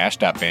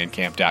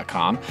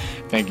josephcash.bandcamp.com.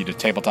 Thank you to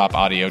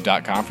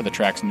tabletopaudio.com for the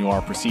tracks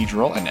Noir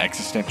Procedural and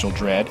Existential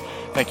Dread.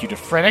 Thank you to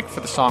Frenic for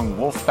the song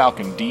Wolf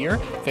Falcon Deer.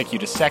 Thank you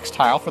to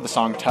Sextile for the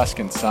song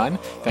Tuscan Sun.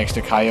 Thanks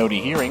to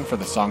Coyote Hearing for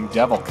the song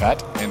Devil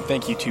Cut. And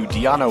thank you to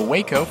Diano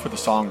Waco for the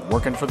song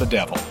Workin' for the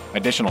Devil.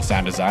 Additional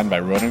sound design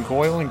by Rodin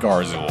Coil and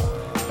Garzul.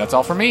 That's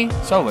all for me,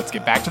 so let's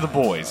get back to the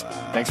boys.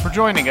 Thanks for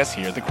joining us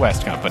here at the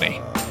Quest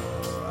Company.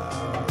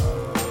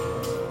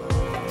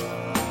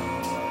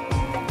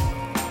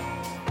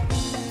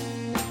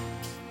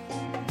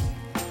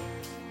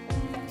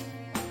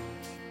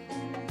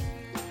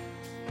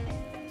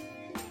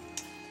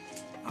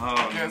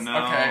 Oh, Yes, no.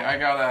 Okay, I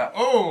got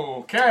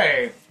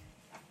Okay.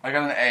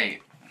 an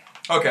 8.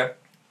 Okay.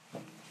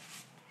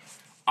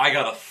 I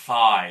got a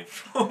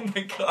 5. Oh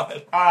my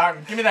god.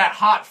 Give me that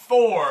hot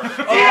 4.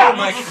 Oh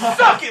my god.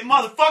 Suck it,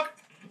 motherfucker!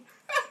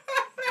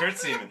 Kurt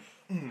Seaman.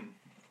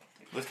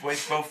 Lift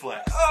weights, bow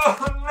flex. Oh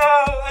no,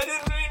 I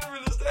didn't mean for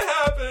this to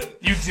happen.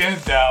 You did,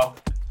 though.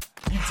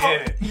 You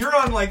did it. You're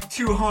on like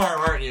 2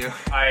 harm, aren't you?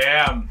 I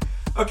am.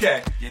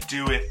 Okay. Yeah,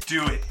 do it,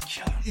 kill him.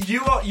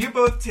 You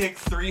both take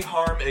 3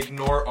 harm,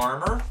 ignore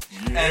armor.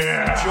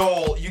 And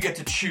Joel, you get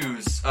to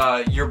choose.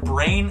 Your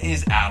brain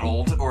is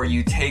addled, or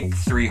you take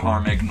 3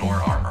 harm, ignore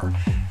armor.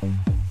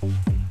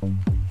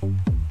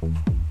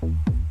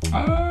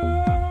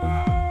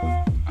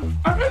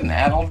 I've got an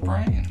addled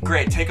brain.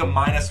 Great, take a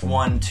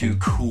 -1 to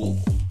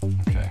cool.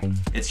 Okay.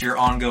 It's your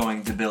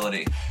ongoing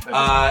debility.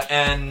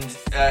 And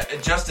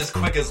just as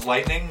quick as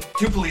lightning,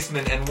 2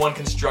 policemen and 1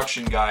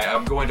 construction guy,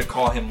 I'm going to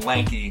call him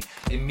Lanky,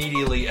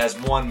 immediately as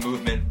one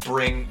movement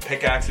bring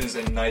pickaxes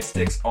and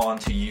nightsticks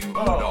onto you,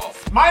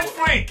 Rudolph.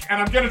 Mindfreak,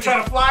 and I'm gonna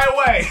try to fly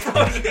away.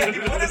 Okay,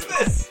 what is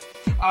this?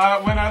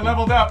 When I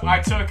leveled up, I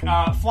took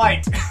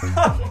flight.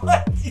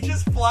 What? You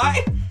just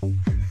fly?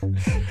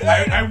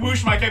 I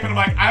whoosh my cape and I'm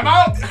like, I'm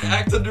out!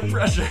 Act under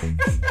pressure.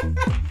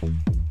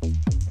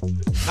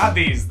 Not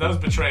these, those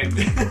betrayed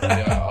me.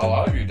 Yeah, a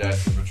lot of you died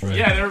for betrayal.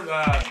 Yeah, they're,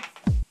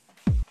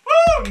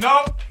 woo!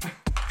 Nope!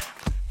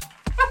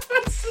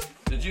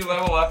 Did you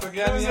level up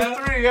again There's yet?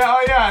 a 3, yeah,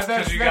 oh yeah,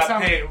 that's you that's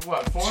got how paid many,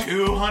 what, 4?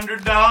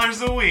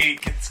 $200 a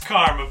week. It's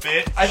karma,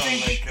 bitch. I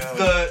think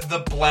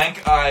the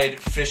blank-eyed,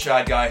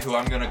 fish-eyed guy who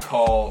I'm gonna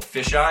call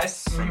Fish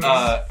Eyes,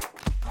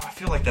 I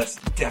feel like that's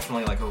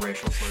definitely like a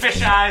racial slur.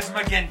 Fish Eyes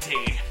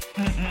McGinty.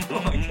 Oh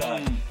my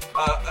god.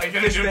 Are you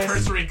gonna do a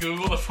cursory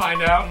Google to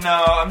find out?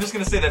 No, I'm just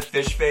gonna say that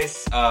Fish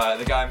Face,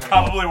 the guy I'm gonna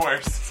Probably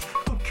worse.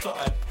 Oh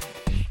god.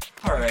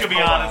 Alright. To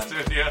be honest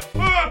with you.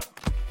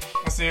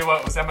 Let's see,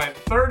 what was that, my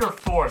 3rd or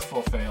 4th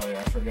full failure?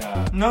 I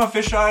forgot. No,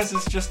 Fish Eyes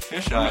is just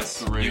Fish Eyes.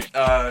 3.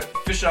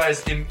 Fish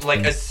Eyes,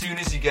 like, as soon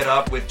as you get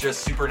up with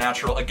just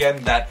supernatural,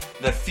 again, that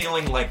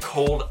feeling like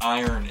cold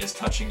iron is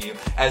touching you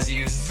as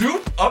you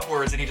zoop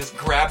upwards and he just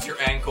grabs your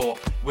ankle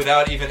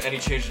without even any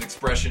change in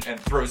expression and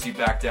throws you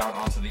back down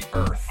onto the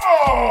earth.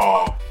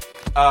 Oh!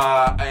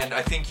 And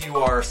I think you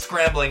are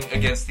scrambling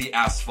against the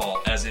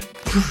asphalt as it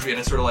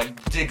sort of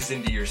like digs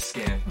into your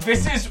skin.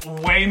 This is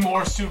way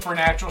more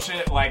supernatural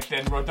shit, like,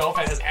 than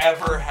Rodolphe has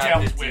ever had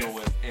dealt to deal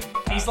with in the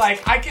past. He's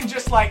like, I can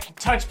just like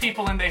touch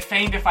people and they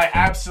faint if I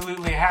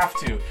absolutely have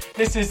to.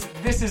 This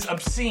is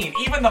obscene.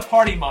 Even the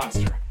party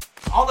monster.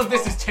 All of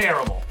this is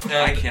terrible.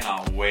 I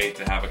cannot wait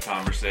to have a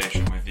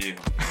conversation with you.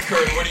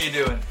 Kurt, what are you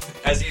doing?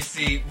 As you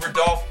see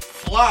Rodolphe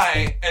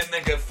fly and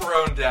then get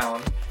thrown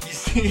down, you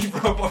see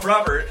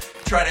Robert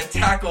try to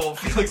tackle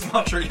Felix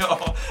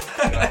Montreal.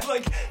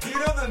 Like, you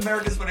know the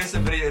America's Funniest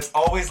Home Video, it's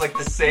always like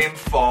the same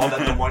fall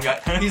that the one guy,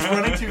 he's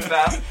running too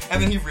fast,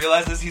 and then he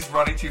realizes he's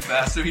running too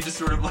fast, so he just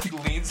sort of like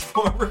leans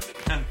forward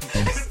and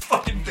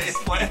fucking face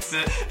plants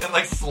it and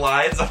like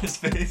slides on his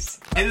face.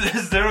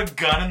 Is there a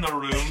gun in the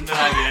room that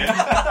I'm in?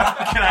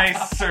 Can I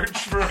search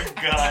for a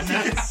gun?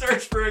 You can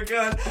search for a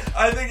gun.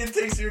 I think it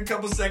takes you a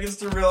couple seconds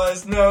to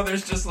realize, no,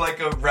 there's just like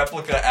a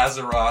replica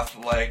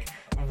Azeroth, like,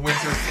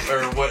 winter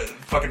or what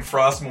fucking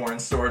Frostmourne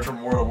storage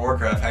from World of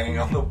Warcraft hanging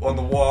on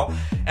the wall,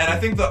 and I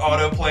think the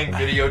auto playing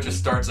video just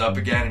starts up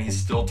again, and he's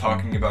still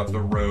talking about the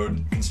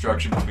road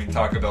construction between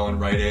Taco Bell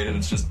and Rite Aid, and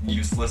it's just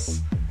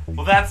useless.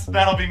 Well,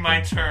 that'll be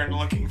my turn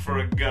looking for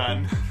a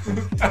gun.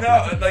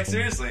 No, like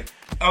seriously.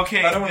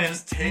 Okay, I don't want to then-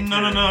 just take.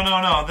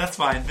 No. That's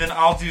fine. Then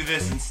I'll do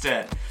this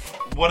instead.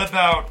 What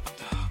about?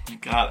 Oh my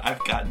god,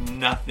 I've got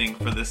nothing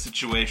for this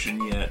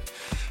situation yet.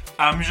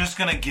 I'm just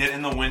gonna get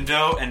in the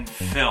window and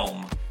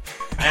film.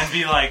 And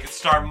be like,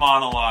 start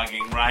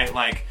monologuing, right?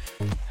 Like,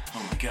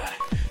 oh my god,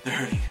 they're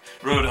hurting.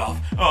 Rodolphe,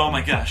 oh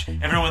my gosh,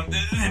 everyone,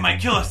 they might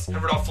kill us. And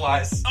Rodolphe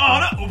flies. Oh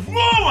no,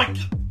 whoa, my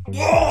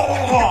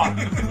whoa!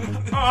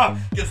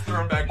 Gets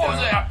thrown back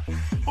down.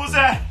 Who's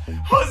that?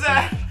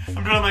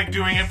 I'm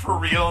doing it for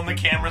real, and the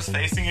camera's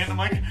facing it. And I'm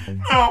like,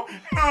 no.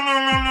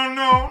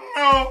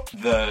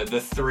 The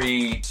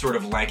 3 sort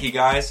of lanky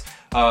guys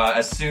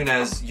As soon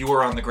as you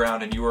are on the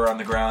ground and you are on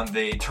the ground,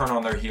 they turn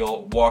on their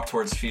heel, walk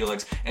towards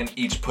Felix, and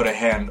each put a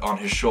hand on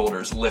his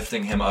shoulders,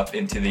 lifting him up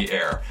into the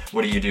air.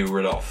 What do you do,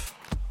 Rodolphe?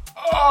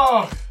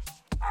 Oh!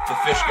 The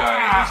fish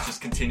guy is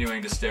just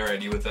continuing to stare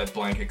at you with that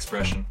blank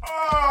expression.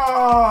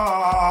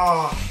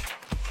 Oh!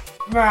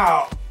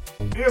 Now,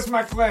 here's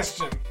my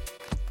question.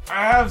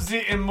 I have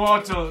the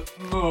immortal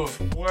move.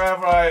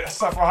 Wherever I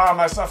suffer harm,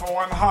 I suffer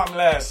one harm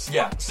less.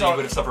 Yeah, so you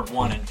would have suffered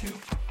 1 and 2.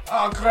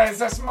 Oh, great,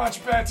 that's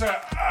much better.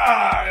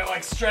 I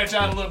like stretch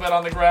out a little bit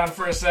on the ground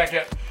for a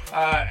second,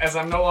 as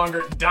I'm no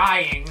longer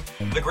dying.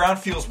 The ground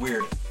feels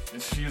weird.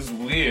 It feels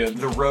weird.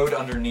 The road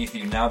underneath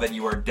you, now that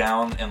you are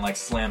down and like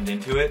slammed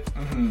into it,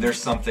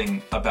 there's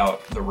something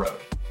about the road.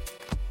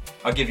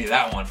 I'll give you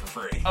that one for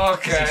free.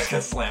 Okay. You just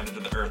got slammed into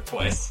the earth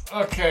twice.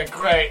 Okay,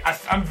 great.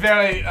 I'm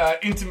very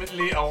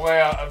intimately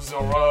aware of the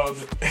road.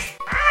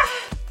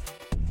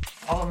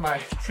 All of my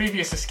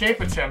previous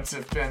escape attempts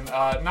have been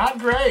not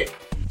great.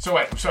 So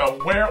wait,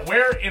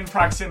 where in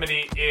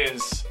proximity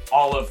is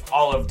all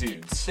of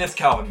dudes? It's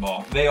Calvin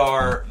Ball. They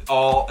are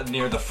all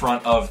near the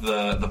front of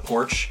the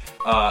porch.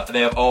 They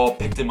have all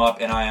picked him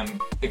up, and I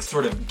am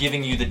sort of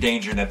giving you the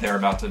danger that they're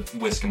about to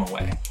whisk him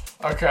away.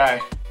 Okay.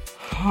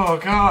 Oh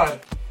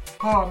God.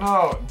 Oh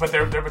no. But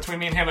they're between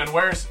me and him. And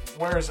where's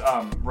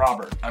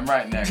Robert? I'm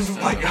right next to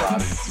the Like, body.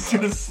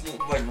 just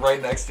like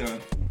right next to him.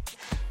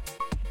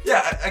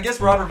 Yeah, I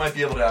guess Robert might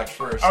be able to act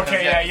first.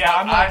 Okay, yeah.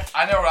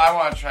 I know what I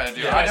want to try to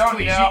do. Yeah, I don't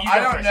please, know. you go I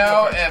don't first,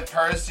 know you go if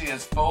Percy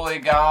is fully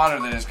gone or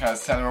they just kind of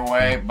sent him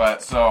away.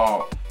 But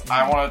so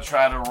I want to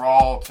try to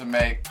roll to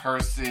make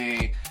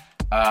Percy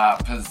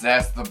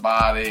possess the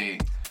body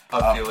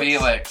of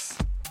Felix,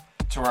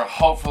 to where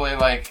hopefully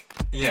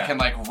he can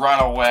run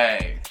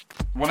away.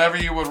 Whenever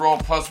you would roll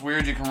plus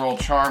weird, you can roll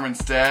charm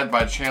instead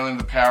by channeling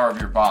the power of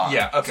your bond.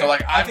 Yeah, okay. So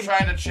I'm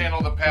trying to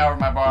channel the power of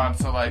my bond.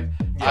 So I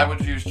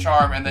would use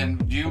charm, and then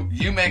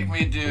you make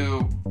me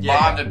do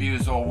bond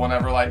abuse or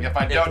whenever if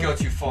I don't go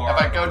too far.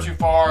 If I go too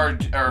far,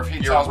 or if he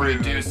tells me to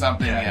rude. do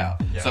something, Yeah.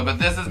 So, but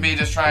this is me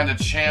just trying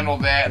to channel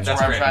that. That's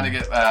where great. I'm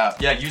trying to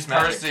get use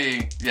magic.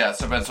 Percy. Yeah.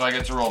 So I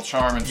get to roll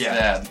charm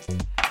instead.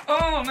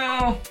 Oh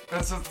no!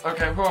 That's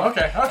okay. Cool.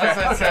 Okay.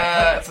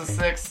 It's a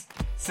 6.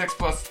 6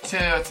 plus 2,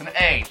 it's an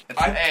 8. It's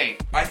an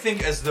 8. I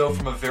think as though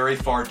from a very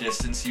far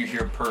distance you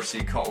hear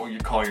Percy call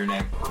your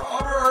name,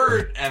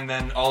 Robert, and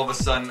then all of a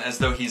sudden, as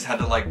though he's had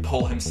to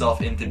pull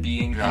himself into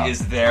being, he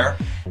is there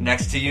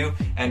next to you,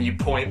 and you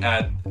point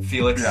at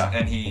Felix,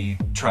 and he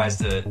tries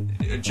to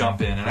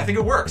jump in, and I think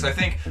it works. I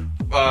think,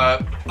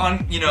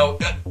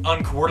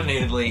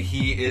 uncoordinatedly,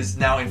 he is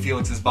now in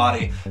Felix's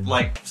body,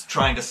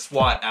 trying to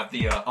swat at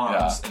the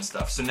arms and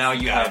stuff. So now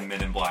you Got have a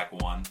Men in Black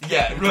 1.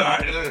 Yeah.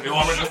 You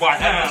want me to black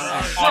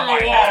hands? On my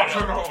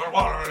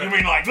head. You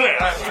mean like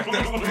this?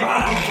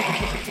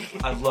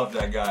 I love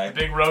that guy.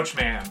 Big roach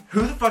man.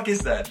 Who the fuck is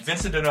that?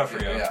 Vincent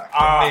D'Onofrio. Yeah.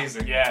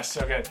 Amazing. Yeah,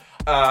 so good.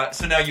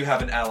 So now you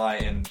have an ally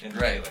in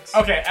Felix.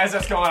 Okay, as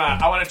that's going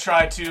on, I want to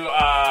try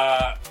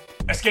to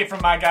escape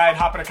from my guy and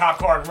hop in a cop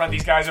car and run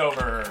these guys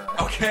over.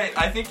 Okay,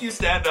 I think you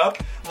stand up,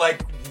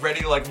 ready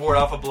to ward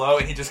off a blow,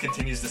 and he just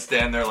continues to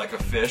stand there like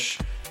a fish,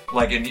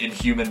 in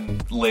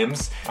human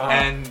limbs.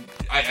 And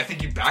I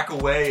think you back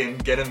away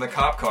and get in the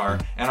cop car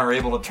and are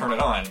able to turn it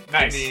on.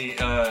 Nice. Give me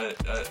an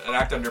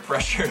act under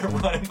pressure to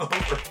run him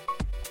over.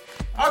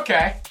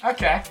 Okay.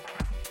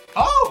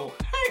 Oh,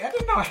 hey, I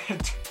didn't know I had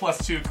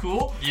 +2.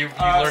 Cool. You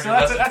learned your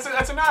lesson.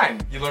 That's a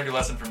 9. You learned your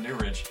lesson from New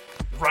Ridge.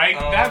 Right?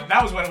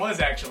 That was what it was,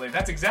 actually.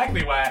 That's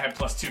exactly why I had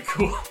 +2.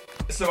 Cool.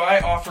 So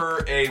I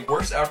offer a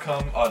worse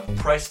outcome, a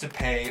price to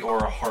pay, or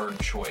a hard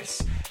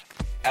choice.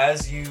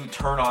 As you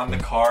turn on the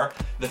car,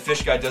 the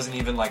fish guy doesn't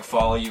even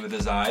follow you with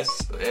his eyes,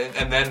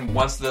 and then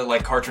once the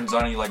car turns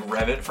on and you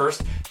rev it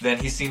first, then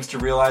he seems to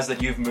realize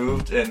that you've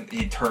moved and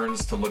he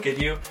turns to look at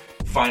you,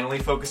 finally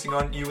focusing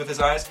on you with his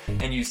eyes,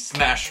 and you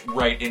smash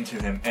right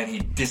into him and he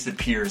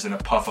disappears in a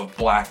puff of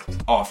black,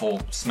 awful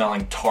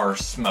smelling tar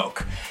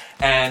smoke.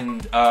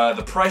 And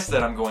the price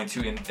that I'm going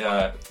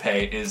to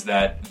pay is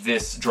that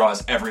this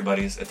draws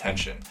everybody's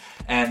attention,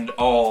 and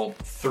all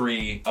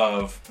 3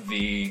 of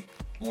the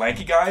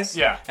lanky guys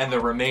and the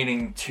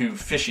remaining 2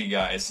 fishy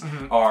guys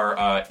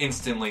are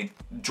instantly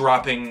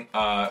dropping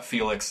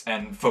Felix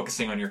and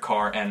focusing on your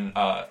car, and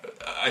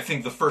I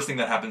think the first thing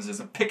that happens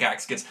is a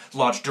pickaxe gets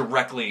lodged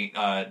directly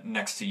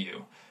next to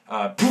you.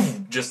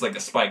 Just like a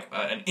spike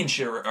an inch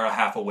or a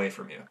half away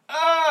from you.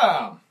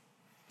 Oh!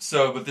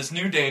 So, with this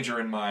new danger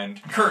in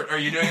mind, Kurt, are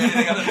you doing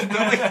anything other than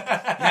building?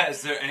 Yeah,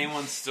 is there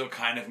anyone still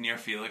kind of near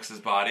Felix's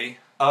body?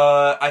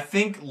 I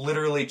think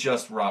literally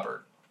just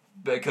Robert.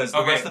 Because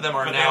the rest of them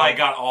are but now... they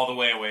got all the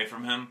way away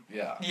from him?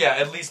 Yeah. Yeah,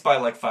 at least by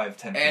 5-10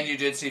 feet. And you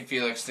did see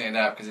Felix stand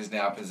up because he's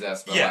now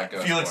possessed by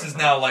ghost Felix force. is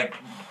now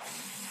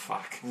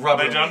Fuck.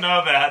 rubberly, They don't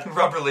know that.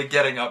 rubberly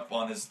getting up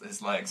on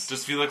his legs.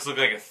 Does Felix look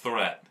like a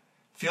threat?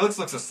 Felix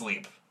looks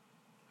asleep.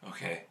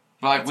 Okay.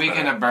 But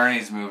Weekend at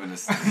Bernie's moving to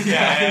sleep.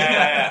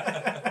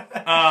 Yeah.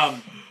 Oh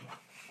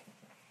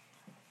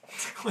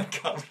my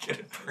god, we get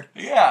it, Bernie.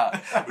 Yeah.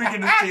 We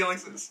get it,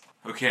 Felix's.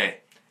 Okay.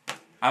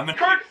 I'm in.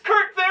 Kurt,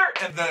 there!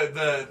 And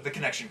the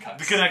connection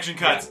cuts. The connection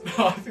cuts.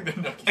 No, I think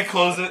they're no. I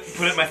close it,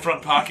 put it in my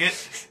front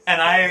pocket,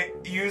 and I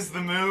use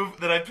the move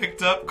that I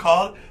picked up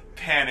called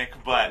Panic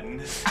Button.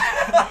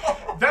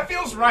 That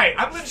feels right.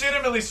 I'm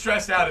legitimately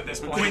stressed out at this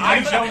point.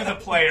 I, Joe, as a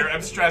player,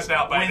 am stressed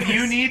out by When this.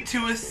 you need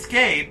to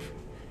escape,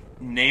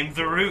 name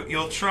the route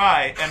you'll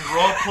try and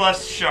roll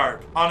plus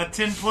sharp. On a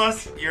 10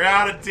 plus, you're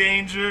out of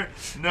danger,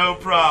 no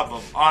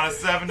problem. On a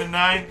 7 to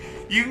 9,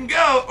 you can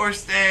go or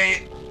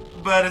stay,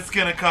 but it's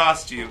gonna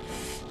cost you.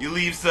 You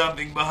leave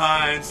something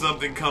behind,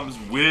 something comes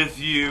with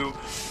you.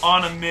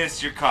 On a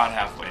miss, you're caught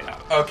halfway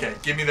out. Okay,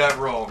 give me that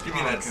roll. Give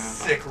me that God.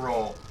 sick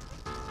roll.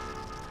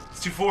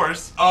 It's 2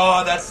 4s.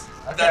 Oh, that's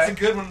a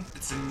good one.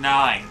 It's a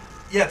 9.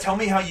 Yeah, tell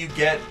me how you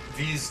get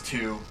these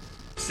two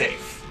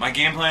safe. My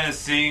game plan is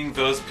seeing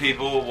those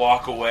people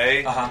walk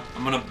away. Uh-huh.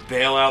 I'm gonna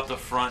bail out the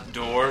front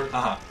door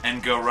Uh-huh.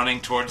 and go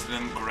running towards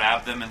them,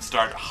 grab them, and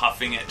start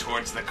huffing it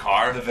towards the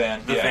car. The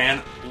van, The yeah.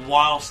 van,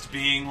 whilst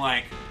being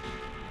like,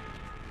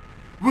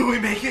 will we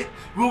make it?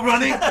 Will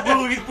running?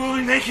 will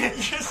we make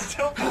it? You're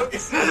still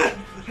focusing.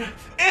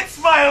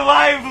 It's my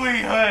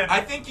livelihood!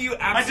 I think you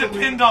I absolutely...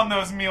 depend on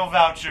those meal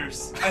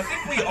vouchers. I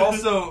think we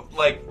also,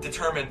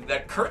 determined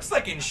that Kurt's,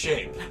 in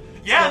shape.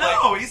 Yeah,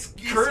 So, he's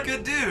Kurt- a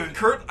good dude.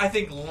 Kurt, I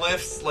think,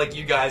 lifts,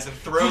 you guys and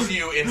throws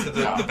you into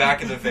the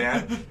back of the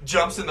van,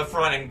 jumps in the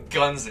front and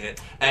guns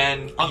it,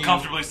 and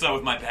Uncomfortably so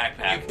with my you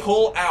backpack.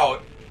 pull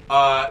out,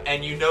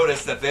 and you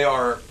notice that they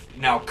are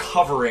now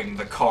covering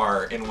the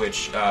car in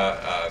which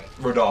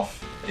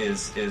Rodolphe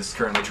is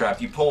currently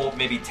trapped. You pull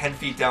maybe 10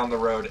 feet down the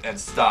road and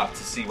stop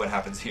to see what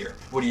happens here.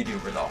 What do you do,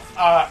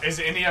 Rodolphe? Is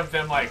any of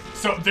them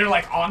so they're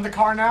on the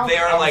car now? They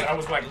are I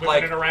was whipping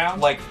it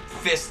around.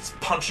 Fists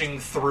punching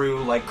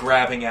through,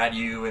 grabbing at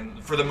you,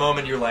 and for the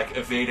moment you're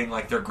evading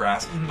their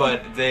grasp. Mm-hmm.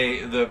 But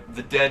the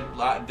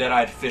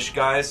dead-eyed fish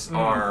guys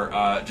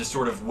are just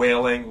sort of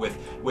wailing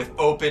with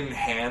open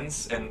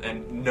hands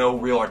and no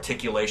real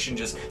articulation,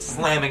 just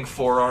slamming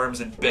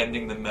forearms and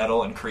bending the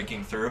metal and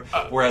creaking through.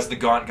 Whereas the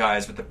gaunt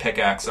guys with the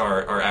pickaxe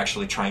are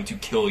actually trying to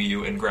kill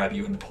you and grab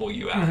you and pull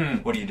you out.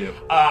 Mm-hmm. What do you do?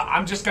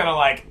 I'm just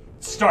gonna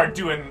start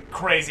doing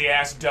crazy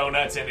ass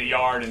donuts in the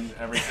yard and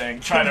everything.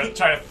 try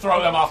to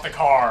throw them off the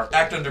car.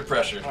 Act under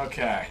pressure.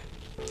 Okay.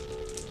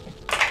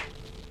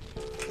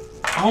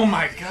 Oh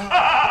my god.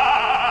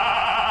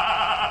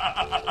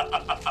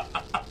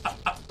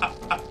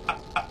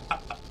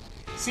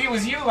 See, it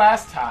was you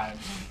last time.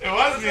 It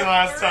was me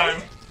last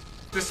time.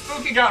 The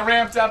spooky got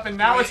ramped up and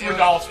now it's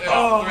Rodolphe's It's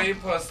fault. 3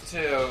 plus 2.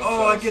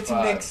 Oh, I get to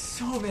make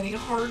so many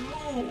hard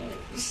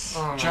moves.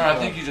 Oh, my John, I God.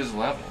 think you just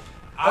leveled.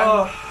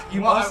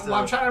 You well, must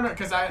I'm trying to remember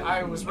because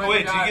I was writing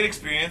Wait, do you down- get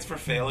experience for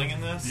failing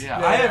in this? Yeah.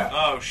 I have.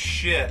 Oh,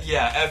 shit.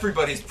 Yeah,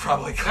 everybody's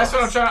probably. That's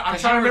what I'm trying. I'm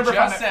trying to remember if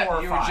I'm at 4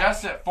 or 5. You were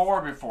just at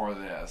 4 before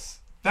this.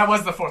 That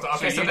was the 4th.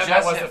 Okay, so you then just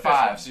that was hit the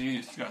 5th. 5, so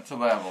you got to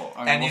level. I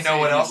mean, And we'll you know see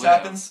what if else live.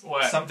 happens?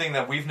 What? Something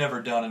that we've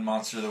never done in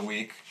Monster of the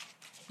Week.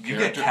 You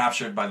Character. get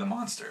captured by the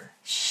monster.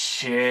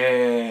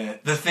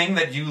 Shit. The thing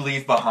that you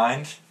leave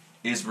behind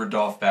is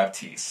Rodolphe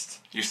Baptiste.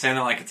 You're saying it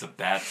like it's a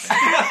bad thing.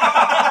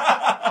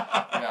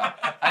 Yeah.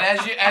 And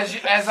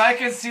as I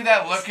can see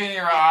that look in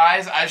your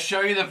eyes, I show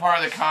you the part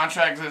of the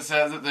contract that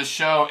says that the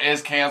show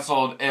is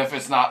canceled if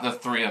it's not the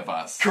 3 of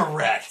us.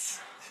 Correct.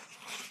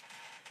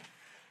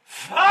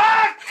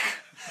 Fuck!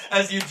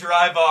 As you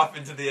drive off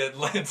into the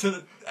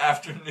Atlanta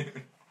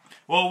afternoon.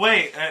 Well,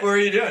 wait. What are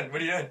you doing?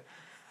 What are you doing?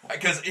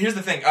 Because here's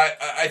the thing.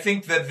 I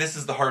think that this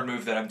is the hard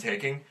move that I'm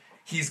taking.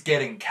 He's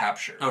getting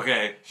captured.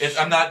 Okay.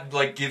 I'm not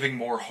giving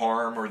more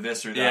harm or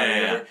this or that. Yeah, or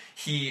yeah, whatever.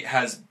 He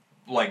has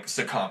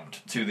succumbed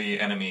to the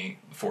enemy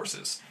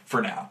forces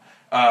for now.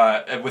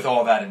 With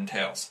all that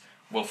entails,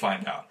 we'll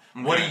find out.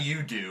 What do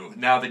you do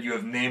now that you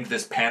have named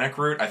this panic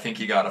route? I think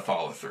you got to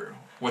follow through.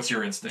 What's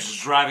your instinct?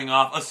 Just driving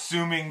off,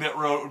 assuming that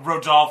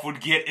Rodolphe would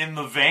get in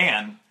the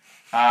van.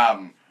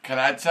 Can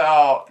I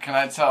tell,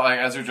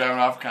 as we're driving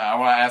off, I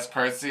want to ask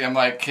Percy, I'm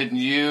like, can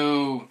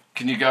you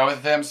go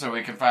with him so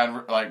we can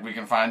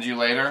find you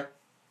later?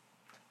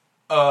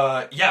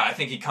 Yeah, I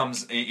think he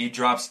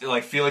drops,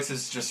 Felix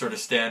is just sort of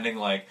standing,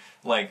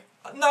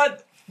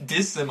 not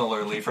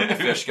dissimilarly from the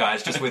fish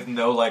guys, just with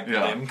no,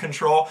 limb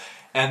control,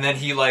 and then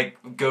he,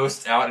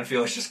 ghosts out, and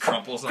Felix just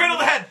crumples on Cradle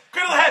the head!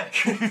 Cradle the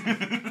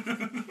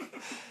head!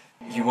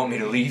 You want me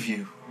to leave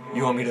you?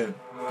 You want me to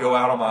go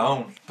out on my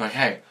own? Like,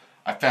 hey,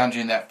 I found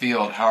you in that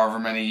field however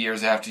many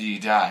years after you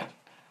died.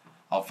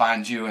 I'll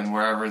find you in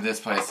wherever this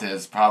place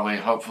is, probably,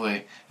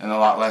 hopefully, in a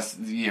lot less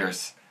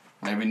years.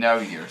 Maybe no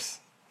years.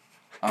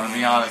 I'm gonna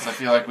be honest, I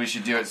feel like we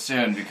should do it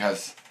soon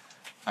because,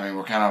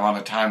 we're kind of on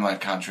a timeline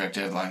contract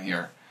deadline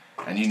here.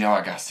 And you know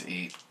I got to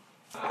eat.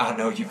 I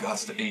know you got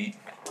to eat.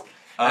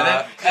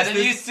 And then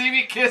you see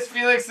me kiss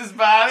Felix's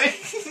body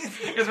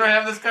because we're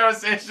having this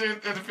conversation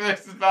in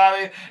Felix's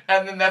body,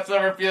 and then that's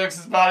over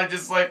Felix's body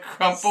just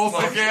crumples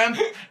again,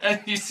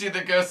 and you see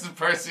the ghost of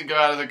Percy go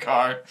out of the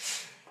car.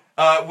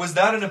 Was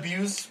that an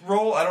abuse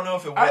roll? I don't know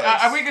if it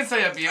was. We can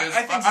say abuse.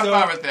 I think I'm so.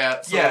 fine with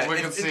that. So Yeah, we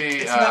can see.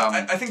 It's not,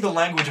 I think the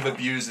language of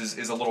abuse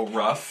is a little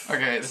rough.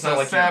 Okay, It's so not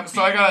like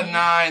so I got a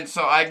 9,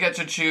 so I get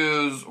to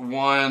choose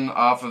one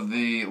off of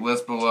the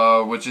list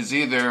below, which is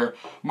either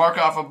mark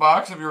off a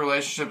box of your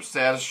relationship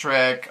status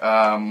track,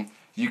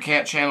 you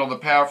can't channel the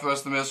power for the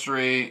rest of the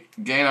mystery,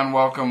 gain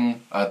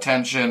unwelcome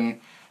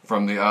attention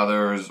from the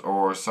others,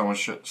 or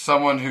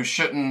someone who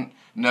shouldn't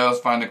knows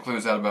finding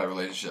clues out about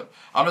relationship.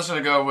 I'm just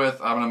going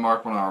to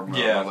mark one on our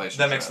relationship.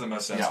 That makes the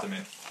most sense to me.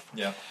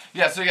 Yeah.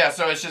 So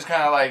it's just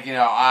kind of like,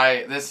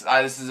 this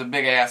is a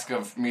big ask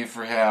of me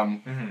for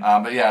him.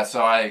 Mm-hmm.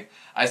 So I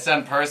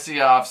send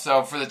Percy off.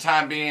 So for the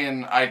time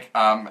being,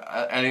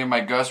 any of my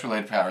ghost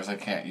related powers I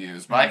can't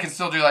use, but I can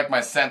still do like my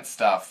scent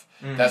stuff.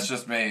 Mm-hmm. That's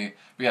just me.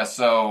 But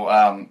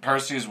so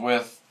Percy's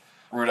with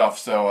Rudolph,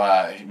 so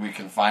we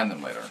can find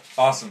them later.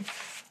 Awesome.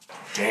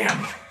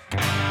 Damn.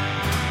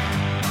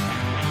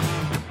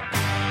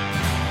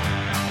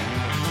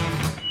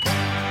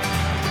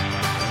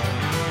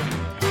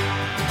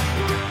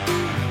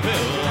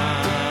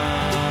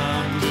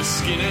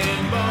 Skin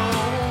and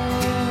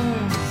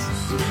bones,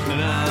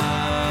 and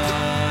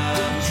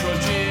I'm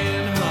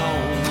trudging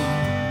home.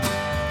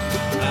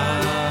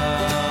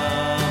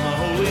 I'm a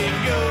Holy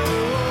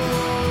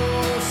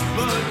Ghost,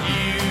 but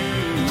you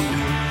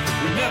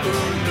never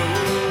know.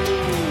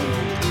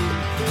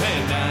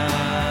 And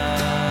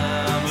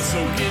I'm a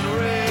soaking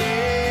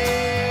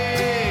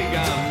rag.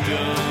 I'm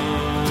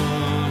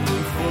done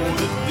for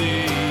the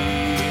day.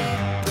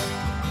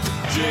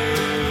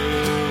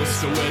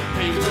 Just a wet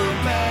paper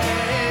bag.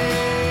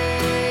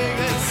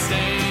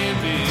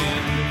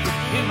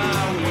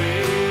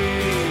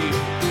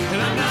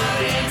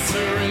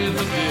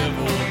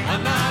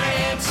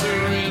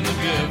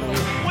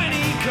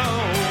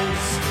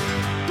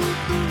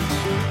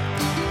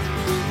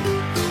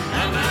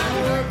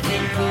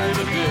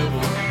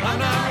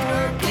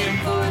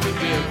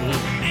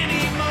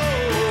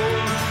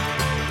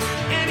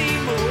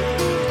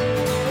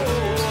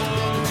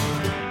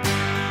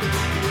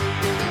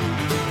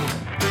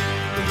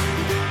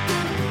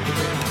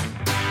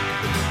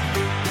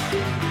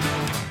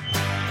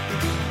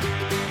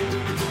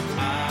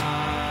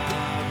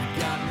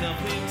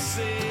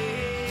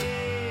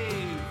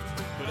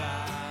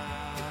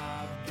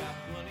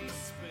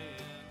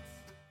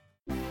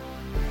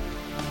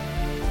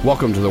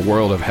 Welcome to the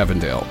world of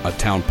Heavendale, a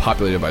town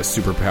populated by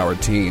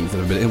superpowered teens that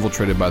have been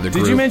infiltrated by the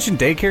group. Did you mention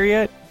daycare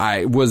yet?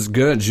 I was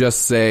gonna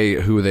just say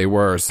who they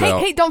were, so...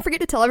 Hey, don't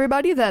forget to tell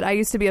everybody that I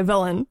used to be a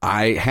villain.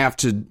 I have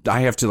to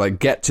like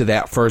get to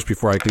that first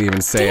before I can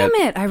even say Damn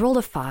it, I rolled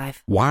a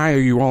 5. Why are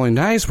you rolling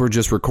dice? We're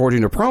just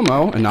recording a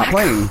promo and not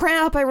playing.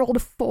 Crap, I rolled a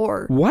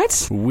 4.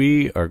 What?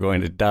 We are going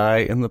to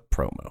die in the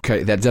promo.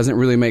 Okay, that doesn't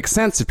really make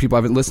sense if people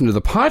haven't listened to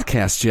the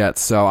podcast yet,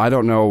 so I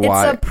don't know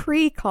why. It's a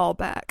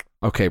pre-callback.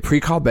 Okay,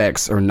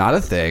 pre-callbacks are not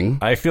a thing.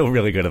 I feel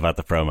really good about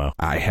the promo.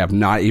 I have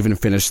not even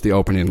finished the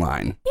opening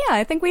line. Yeah,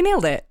 I think we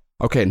nailed it.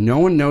 Okay, no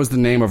one knows the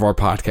name of our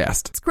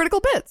podcast. It's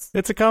Critical Bits.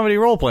 It's a comedy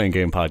role-playing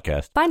game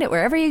podcast. Find it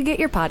wherever you get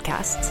your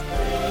podcasts.